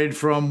retired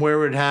from,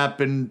 where it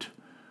happened.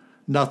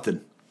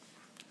 Nothing.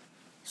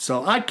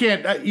 So I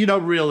can't,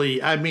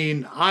 really, I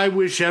mean, I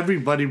wish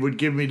everybody would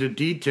give me the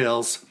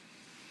details.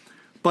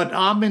 But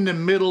I'm in the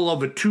middle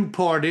of a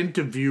 2-part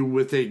interview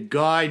with a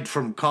guide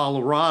from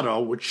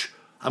Colorado, which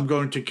I'm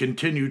going to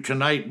continue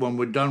tonight when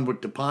we're done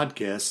with the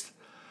podcast.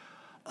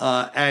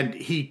 And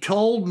he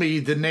told me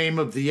the name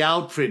of the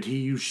outfit he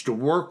used to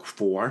work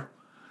for.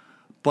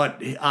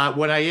 But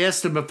when I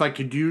asked him if I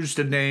could use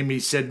the name, he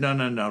said,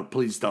 no,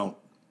 please don't.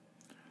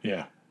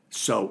 Yeah.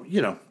 So,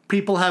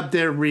 people have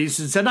their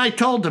reasons. And I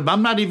told him,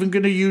 I'm not even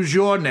going to use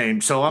your name,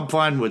 so I'm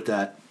fine with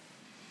that.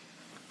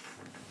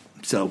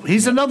 So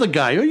he's another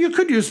guy. Oh, you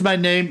could use my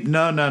name.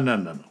 No.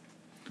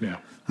 Yeah.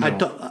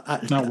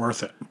 Not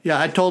worth it.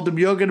 Yeah, I told him,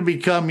 you're going to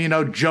become,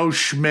 Joe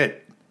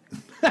Schmidt.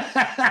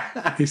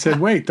 He said,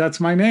 wait, that's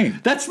my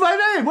name. That's my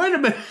name. Wait a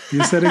minute.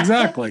 You said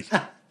exactly.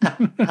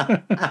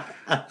 I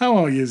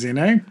won't use your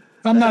name.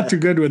 I'm not too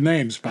good with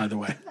names, by the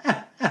way.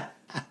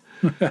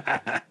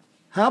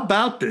 How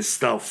about this,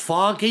 though?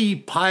 Foggy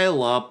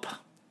pileup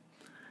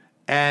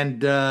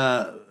and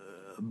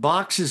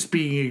boxes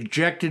being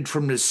ejected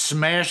from the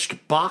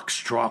smashed box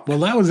truck. Well,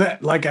 that was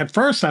it. Like, at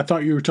first, I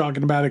thought you were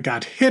talking about it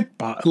got hit,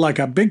 like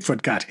a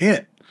Bigfoot got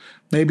hit.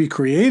 Maybe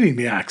creating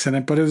the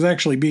accident, but it was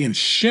actually being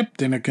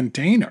shipped in a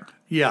container.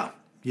 Yeah.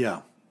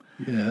 Yeah,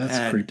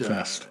 that's creep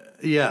fest.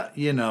 Yeah,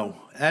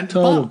 And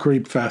total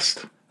creep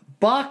fest.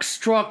 Box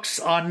trucks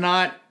are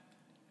not,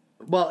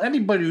 well,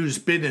 anybody who's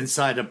been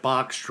inside a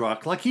box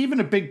truck, like even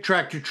a big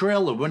tractor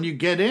trailer, when you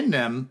get in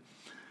them,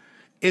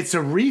 if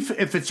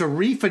it's a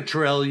reefer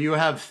trailer, you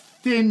have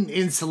thin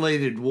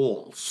insulated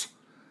walls.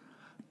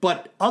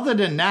 But other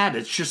than that,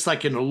 it's just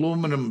like an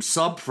aluminum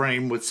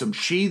subframe with some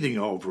sheathing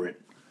over it.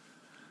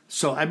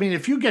 So, I mean,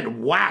 if you get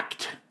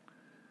whacked,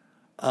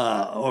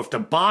 or if the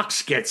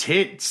box gets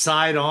hit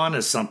side on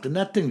or something,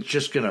 that thing's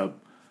just going to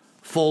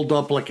fold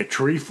up like a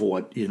tree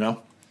fort,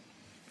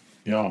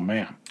 Oh,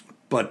 man.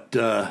 But,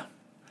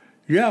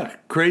 yeah,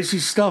 crazy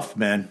stuff,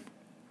 man.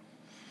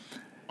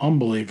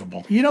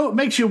 Unbelievable. It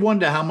makes you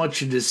wonder how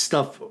much of this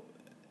stuff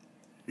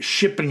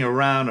shipping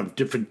around of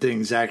different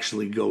things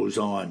actually goes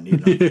on,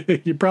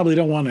 You probably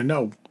don't want to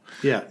know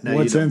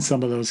what's in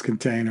some of those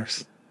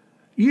containers.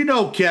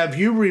 Kev,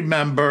 you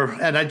remember,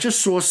 and I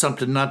just saw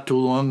something not too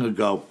long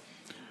ago,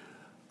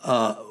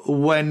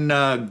 when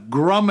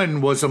Grumman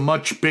was a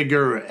much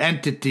bigger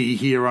entity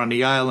here on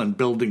the island,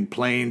 building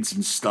planes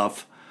and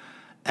stuff,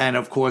 and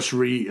of course,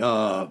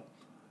 who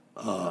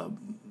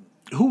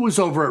was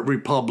over at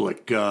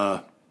Republic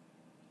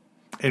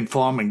in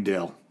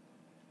Farmingdale?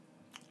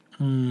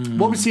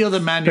 What was the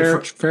other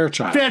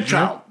Fairchild.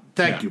 Fairchild.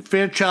 Thank you.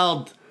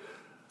 Fairchild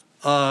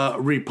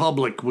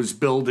Republic was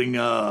building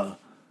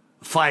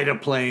fighter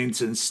planes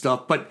and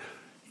stuff, but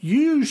you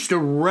used to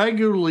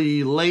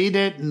regularly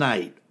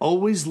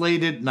always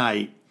late at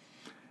night,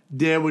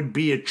 there would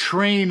be a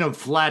train of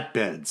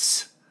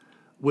flatbeds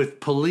with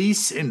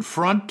police in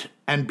front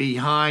and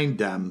behind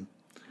them,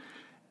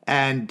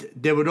 and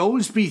there would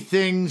always be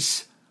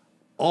things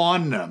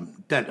on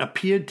them that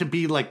appeared to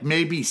be like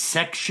maybe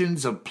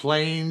sections of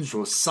planes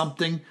or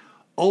something.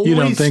 You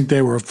don't think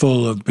they were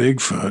full of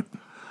Bigfoot?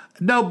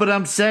 No, but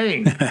I'm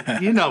saying,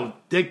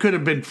 they could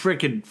have been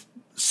freaking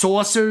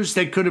saucers.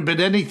 They could have been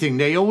anything.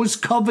 They always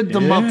covered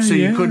them up so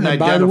you couldn't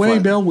identify. By the way,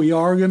 Bill, we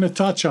are going to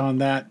touch on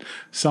that.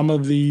 Some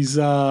of these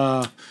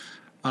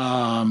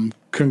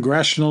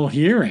congressional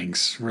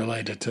hearings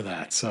related to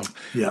that. So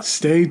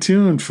Stay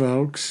tuned,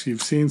 folks.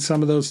 You've seen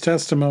some of those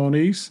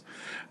testimonies.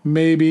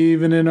 Maybe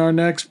even in our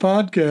next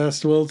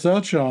podcast, we'll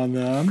touch on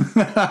them.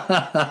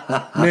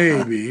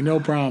 Maybe. No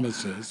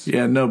promises.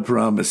 Yeah, no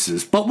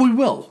promises. But we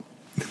will.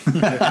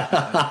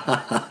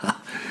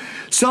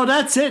 So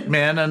that's it,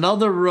 man.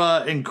 Another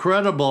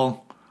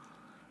incredible.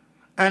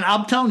 And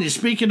I'm telling you,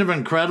 speaking of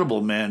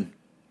incredible, man,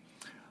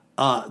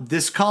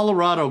 this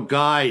Colorado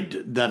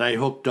guide that I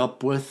hooked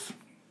up with,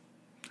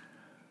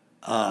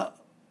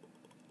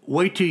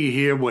 wait till you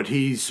hear what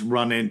he's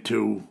run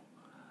into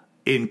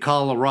in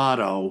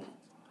Colorado,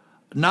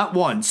 not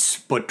once,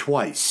 but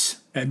twice.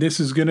 And this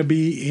is going to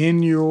be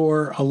in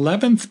your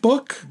 11th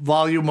book?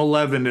 Volume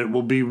 11, it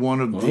will be one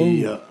of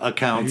the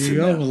accounts. There you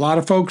go. A lot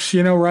of folks,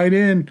 write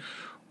in,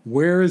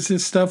 where is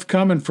this stuff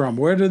coming from?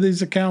 Where do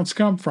these accounts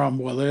come from?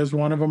 Well, there's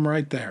one of them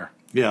right there.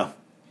 Yeah.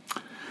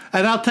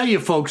 And I'll tell you,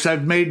 folks,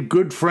 I've made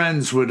good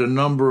friends with a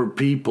number of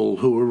people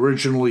who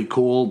originally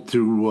called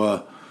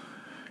to,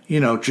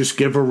 just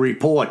give a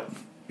report.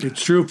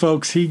 It's true,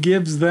 folks. He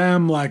gives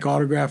them, like,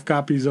 autographed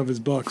copies of his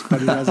books, but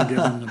he doesn't give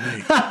them to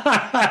me.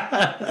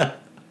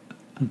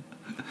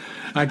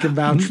 I can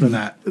vouch for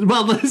that.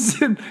 Well,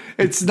 listen,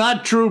 it's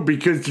not true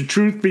because the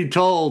truth be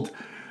told,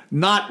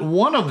 Not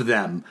one of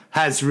them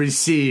has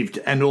received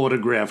an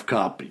autographed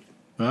copy.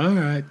 All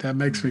right, that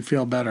makes me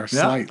feel better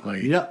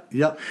slightly.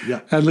 Yep.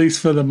 At least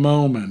for the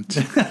moment.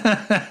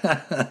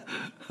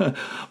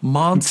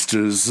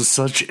 Monsters are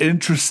such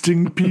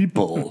interesting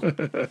people.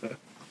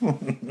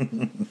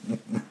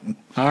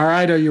 All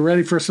right, are you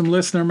ready for some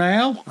listener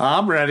mail?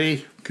 I'm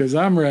ready. Because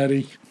I'm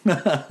ready.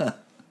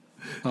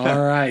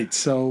 All right,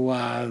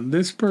 so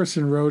this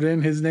person wrote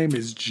in. His name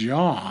is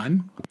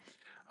John.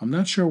 I'm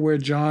not sure where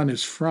John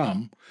is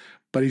from,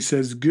 but he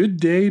says, "Good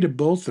day to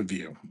both of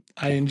you.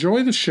 I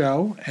enjoy the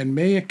show and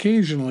may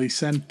occasionally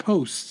send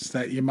posts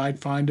that you might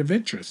find of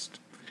interest.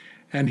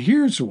 And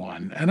here's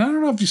one. And I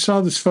don't know if you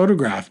saw this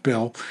photograph,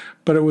 Bill,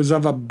 but it was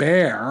of a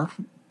bear,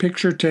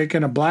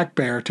 a black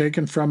bear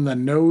taken from the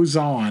nose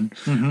on,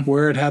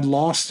 where it had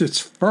lost its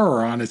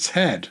fur on its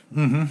head.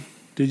 Mm-hmm.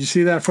 Did you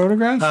see that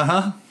photograph?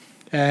 Uh-huh.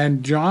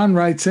 And John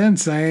writes in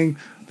saying,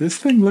 this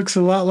thing looks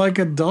a lot like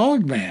a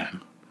dog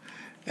man.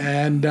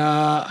 And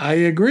I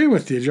agree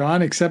with you,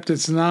 John, except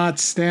it's not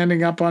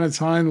standing up on its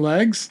hind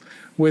legs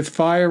with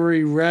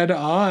fiery red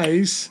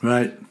eyes.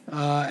 Right.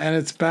 And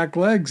its back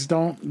legs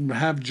don't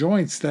have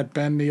joints that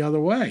bend the other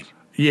way.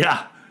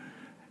 Yeah.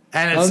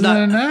 And it's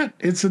Other than that,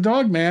 it's a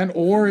dog man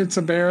or it's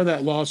a bear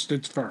that lost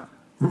its fur.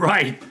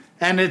 Right.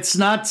 And it's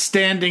not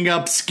standing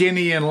up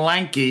skinny and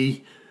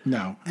lanky.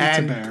 No, it's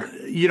a bear.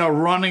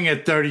 Running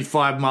at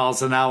 35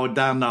 miles an hour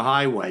down the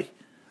highway.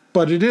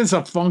 But it is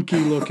a funky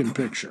looking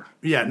picture.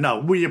 Yeah, no,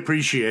 we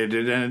appreciate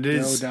it, and it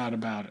is no doubt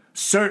about it.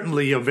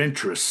 Certainly of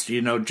interest,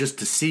 just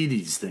to see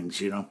these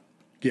things,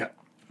 Yeah.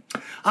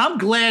 I'm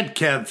glad,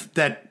 Kev,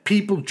 that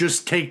people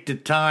just take the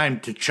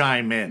time to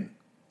chime in.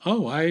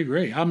 Oh, I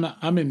agree.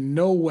 I'm in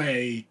no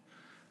way,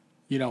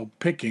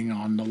 picking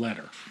on the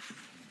letter.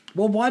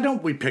 Well, why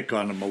don't we pick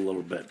on them a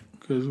little bit?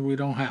 Because we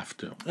don't have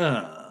to.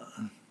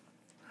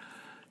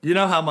 You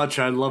know how much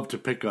I love to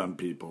pick on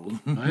people.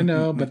 I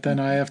know, but then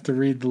I have to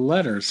read the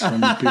letters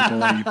from the people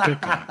that you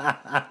pick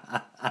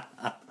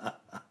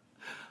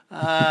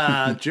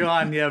on.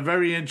 John, yeah,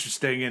 very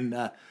interesting.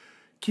 And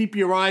keep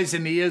your eyes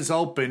and ears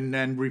open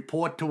and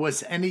report to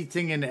us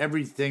anything and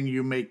everything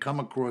you may come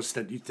across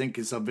that you think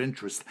is of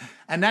interest.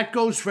 And that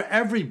goes for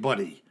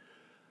everybody.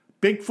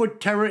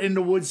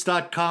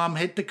 BigfootTerrorInTheWoods.com.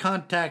 Hit the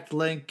contact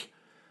link.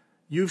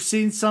 You've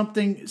seen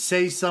something,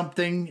 say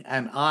something,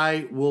 and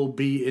I will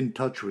be in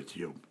touch with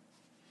you.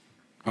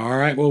 All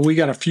right. Well, we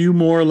got a few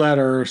more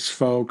letters,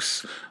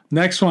 folks.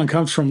 Next one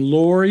comes from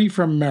Lori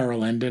from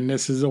Maryland, and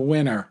this is a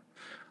winner.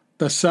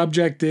 The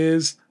subject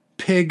is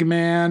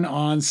Pigman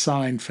on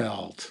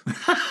Seinfeld.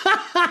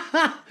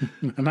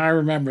 And I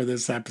remember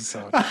this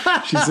episode.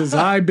 She says,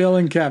 "Hi, Bill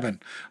and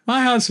Kevin.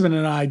 My husband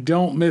and I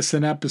don't miss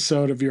an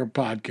episode of your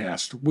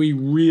podcast. We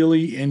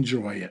really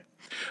enjoy it.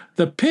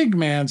 The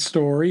Pigman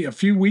story a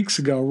few weeks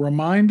ago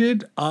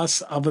reminded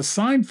us of a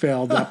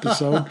Seinfeld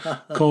episode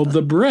called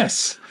The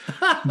Briss.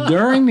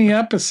 During the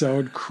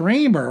episode,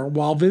 Kramer,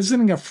 while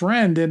visiting a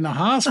friend in the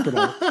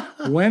hospital,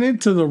 went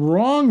into the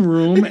wrong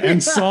room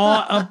and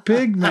saw a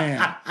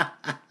Pigman.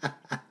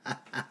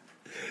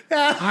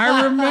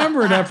 I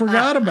remembered. I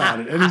forgot about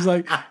it. And he's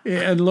like,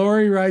 and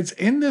Lori writes,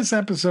 in this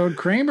episode,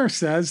 Kramer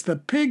says the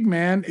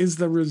Pigman is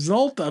the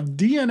result of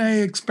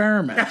DNA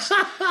experiments.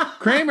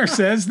 Kramer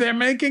says they're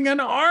making an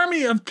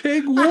army of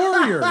pig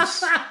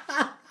warriors.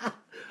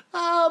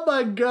 Oh,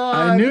 my God.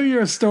 I knew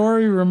your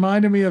story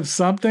reminded me of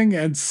something,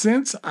 and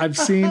since I've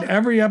seen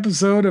every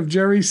episode of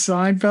Jerry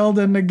Seinfeld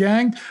and the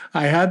gang,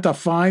 I had to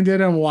find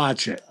it and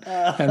watch it.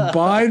 And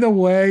by the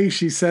way,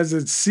 she says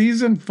it's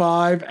season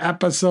 5,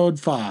 episode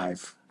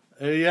 5.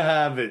 There you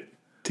have it.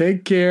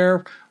 Take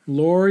care,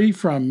 Lori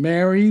from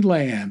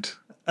Maryland.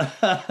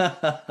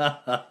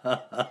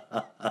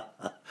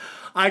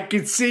 I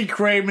could see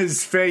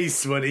Kramer's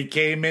face when he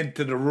came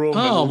into the room.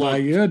 Oh,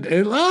 my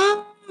goodness.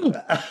 Oh,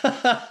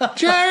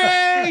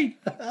 Jerry!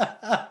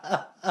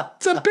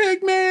 It's a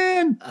big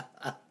man!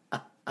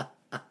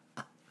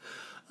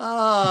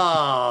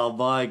 Oh,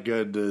 my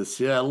goodness.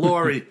 Yeah,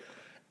 Lori,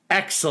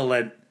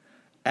 excellent.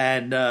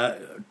 And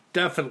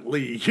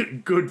definitely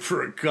good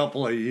for a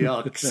couple of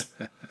yucks.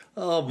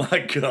 Oh, my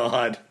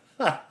God.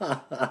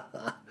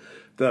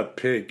 The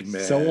Pig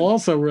Man. So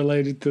also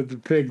related to the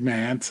Pig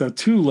Man, so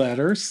 2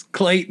 letters,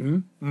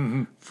 Clayton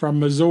from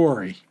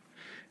Missouri.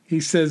 He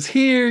says,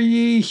 hear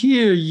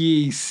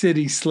ye,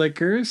 city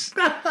slickers.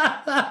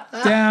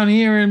 Down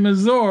here in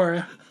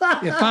Missouri,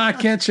 if I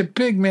catch a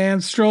pig man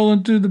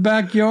strolling through the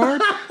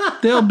backyard,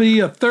 there'll be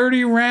a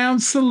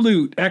 30-round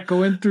salute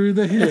echoing through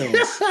the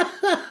hills.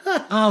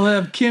 I'll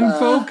have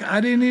kinfolk I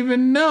didn't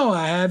even know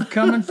I had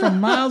coming from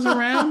miles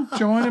around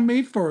joining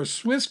me for a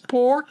Swiss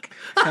pork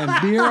and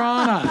beer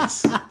on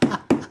ice.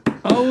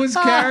 Always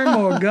carry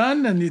more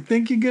gun than you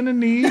think you're going to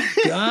need.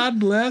 God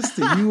bless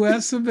the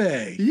U.S. of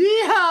A.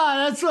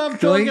 Yeah, that's what I'm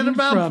Clayton talking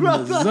about, from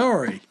brother.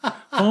 Missouri,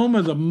 home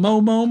of the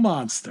Momo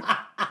Monster.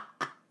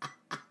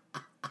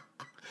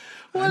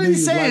 What did he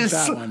say?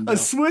 A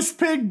Swiss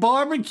pig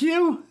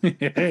barbecue?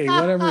 Hey,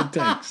 whatever it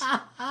takes.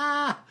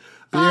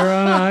 Beer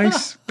on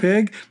ice,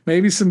 pig,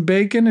 maybe some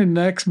bacon, and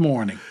next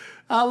morning.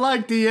 I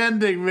like the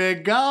ending,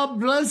 man. God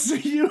bless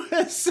the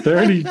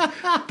USA.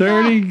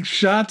 30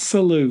 shot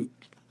salute.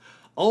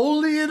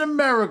 Only in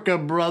America,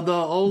 brother.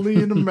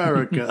 Only in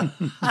America.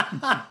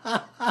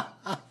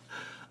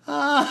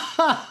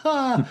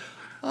 Oh,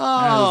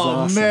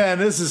 awesome. Man,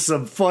 this is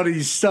some funny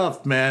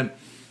stuff, man.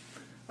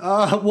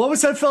 What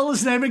was that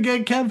fella's name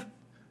again, Kev?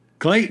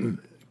 Clayton.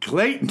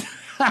 Clayton.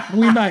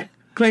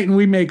 Clayton,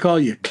 we may call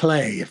you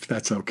Clay, if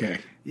that's okay.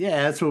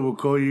 Yeah, that's what we'll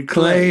call you,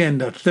 Clay, and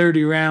the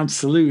 30-round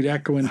salute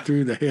echoing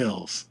through the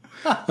hills.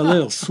 A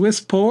little Swiss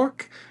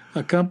pork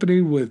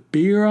accompanied with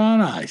beer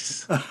on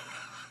ice.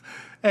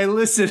 Hey,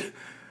 listen,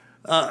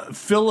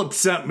 Philip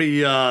sent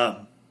me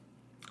I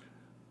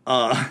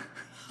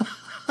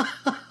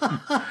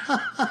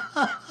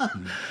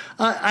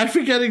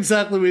forget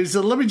exactly what he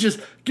said. Let me just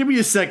give me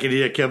a second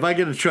here, Kev. I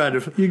gotta try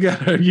to. You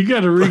gotta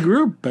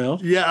regroup, Bill.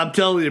 Yeah, I'm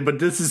telling you, but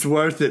this is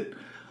worth it.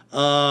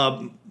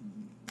 I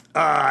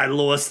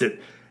lost it.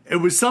 It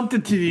was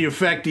something to the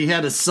effect he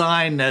had a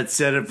sign that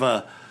said if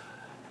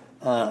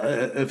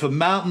a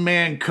mountain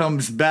man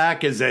comes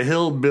back as a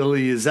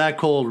hillbilly, is that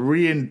called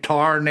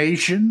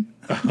reincarnation?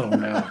 Oh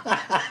no.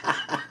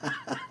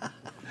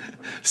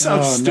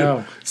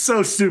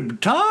 So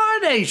stupid.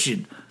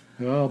 Tarnation.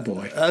 Oh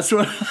boy. That's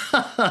what.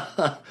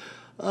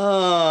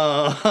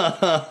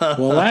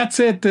 Well, that's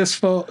it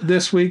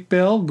this week,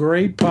 Bill.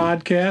 Great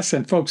podcast,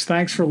 and folks,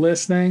 thanks for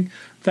listening.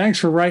 Thanks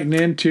for writing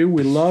in too.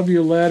 We love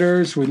your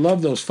letters. We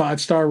love those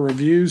 5-star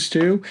reviews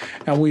too,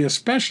 and we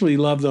especially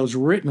love those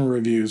written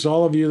reviews.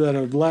 All of you that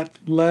have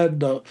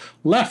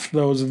left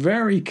those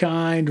very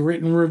kind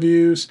written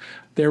reviews.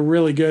 They're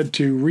really good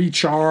to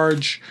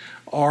recharge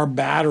our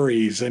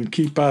batteries and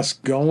keep us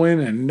going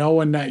and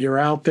knowing that you're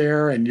out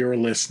there and you're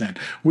listening.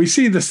 We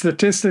see the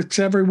statistics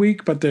every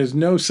week, but there's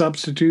no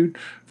substitute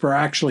for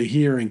actually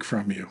hearing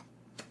from you.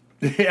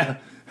 Yeah.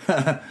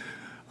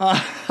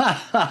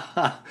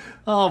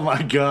 Oh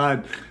my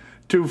God.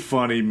 Too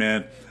funny,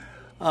 man.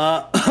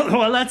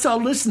 Well, that's our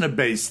listener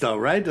base, though,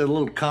 right? A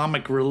little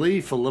comic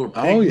relief, a little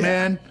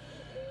Pigman,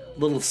 a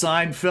little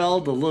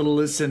Seinfeld, a little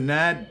this and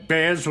that,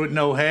 bears with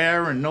no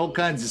hair, and all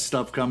kinds of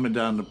stuff coming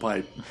down the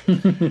pipe.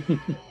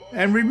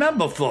 And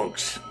remember,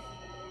 folks,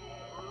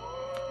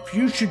 if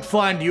you should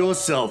find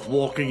yourself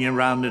walking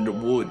around in the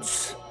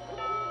woods,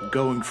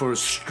 going for a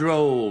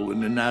stroll in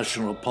the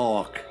national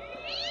park,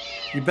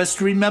 you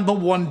best remember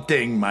one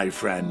thing, my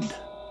friend.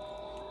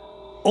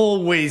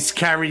 Always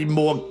carry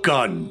more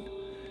gun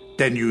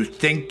than you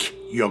think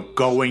you're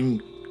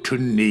going to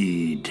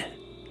need.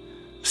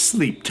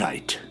 Sleep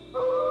tight.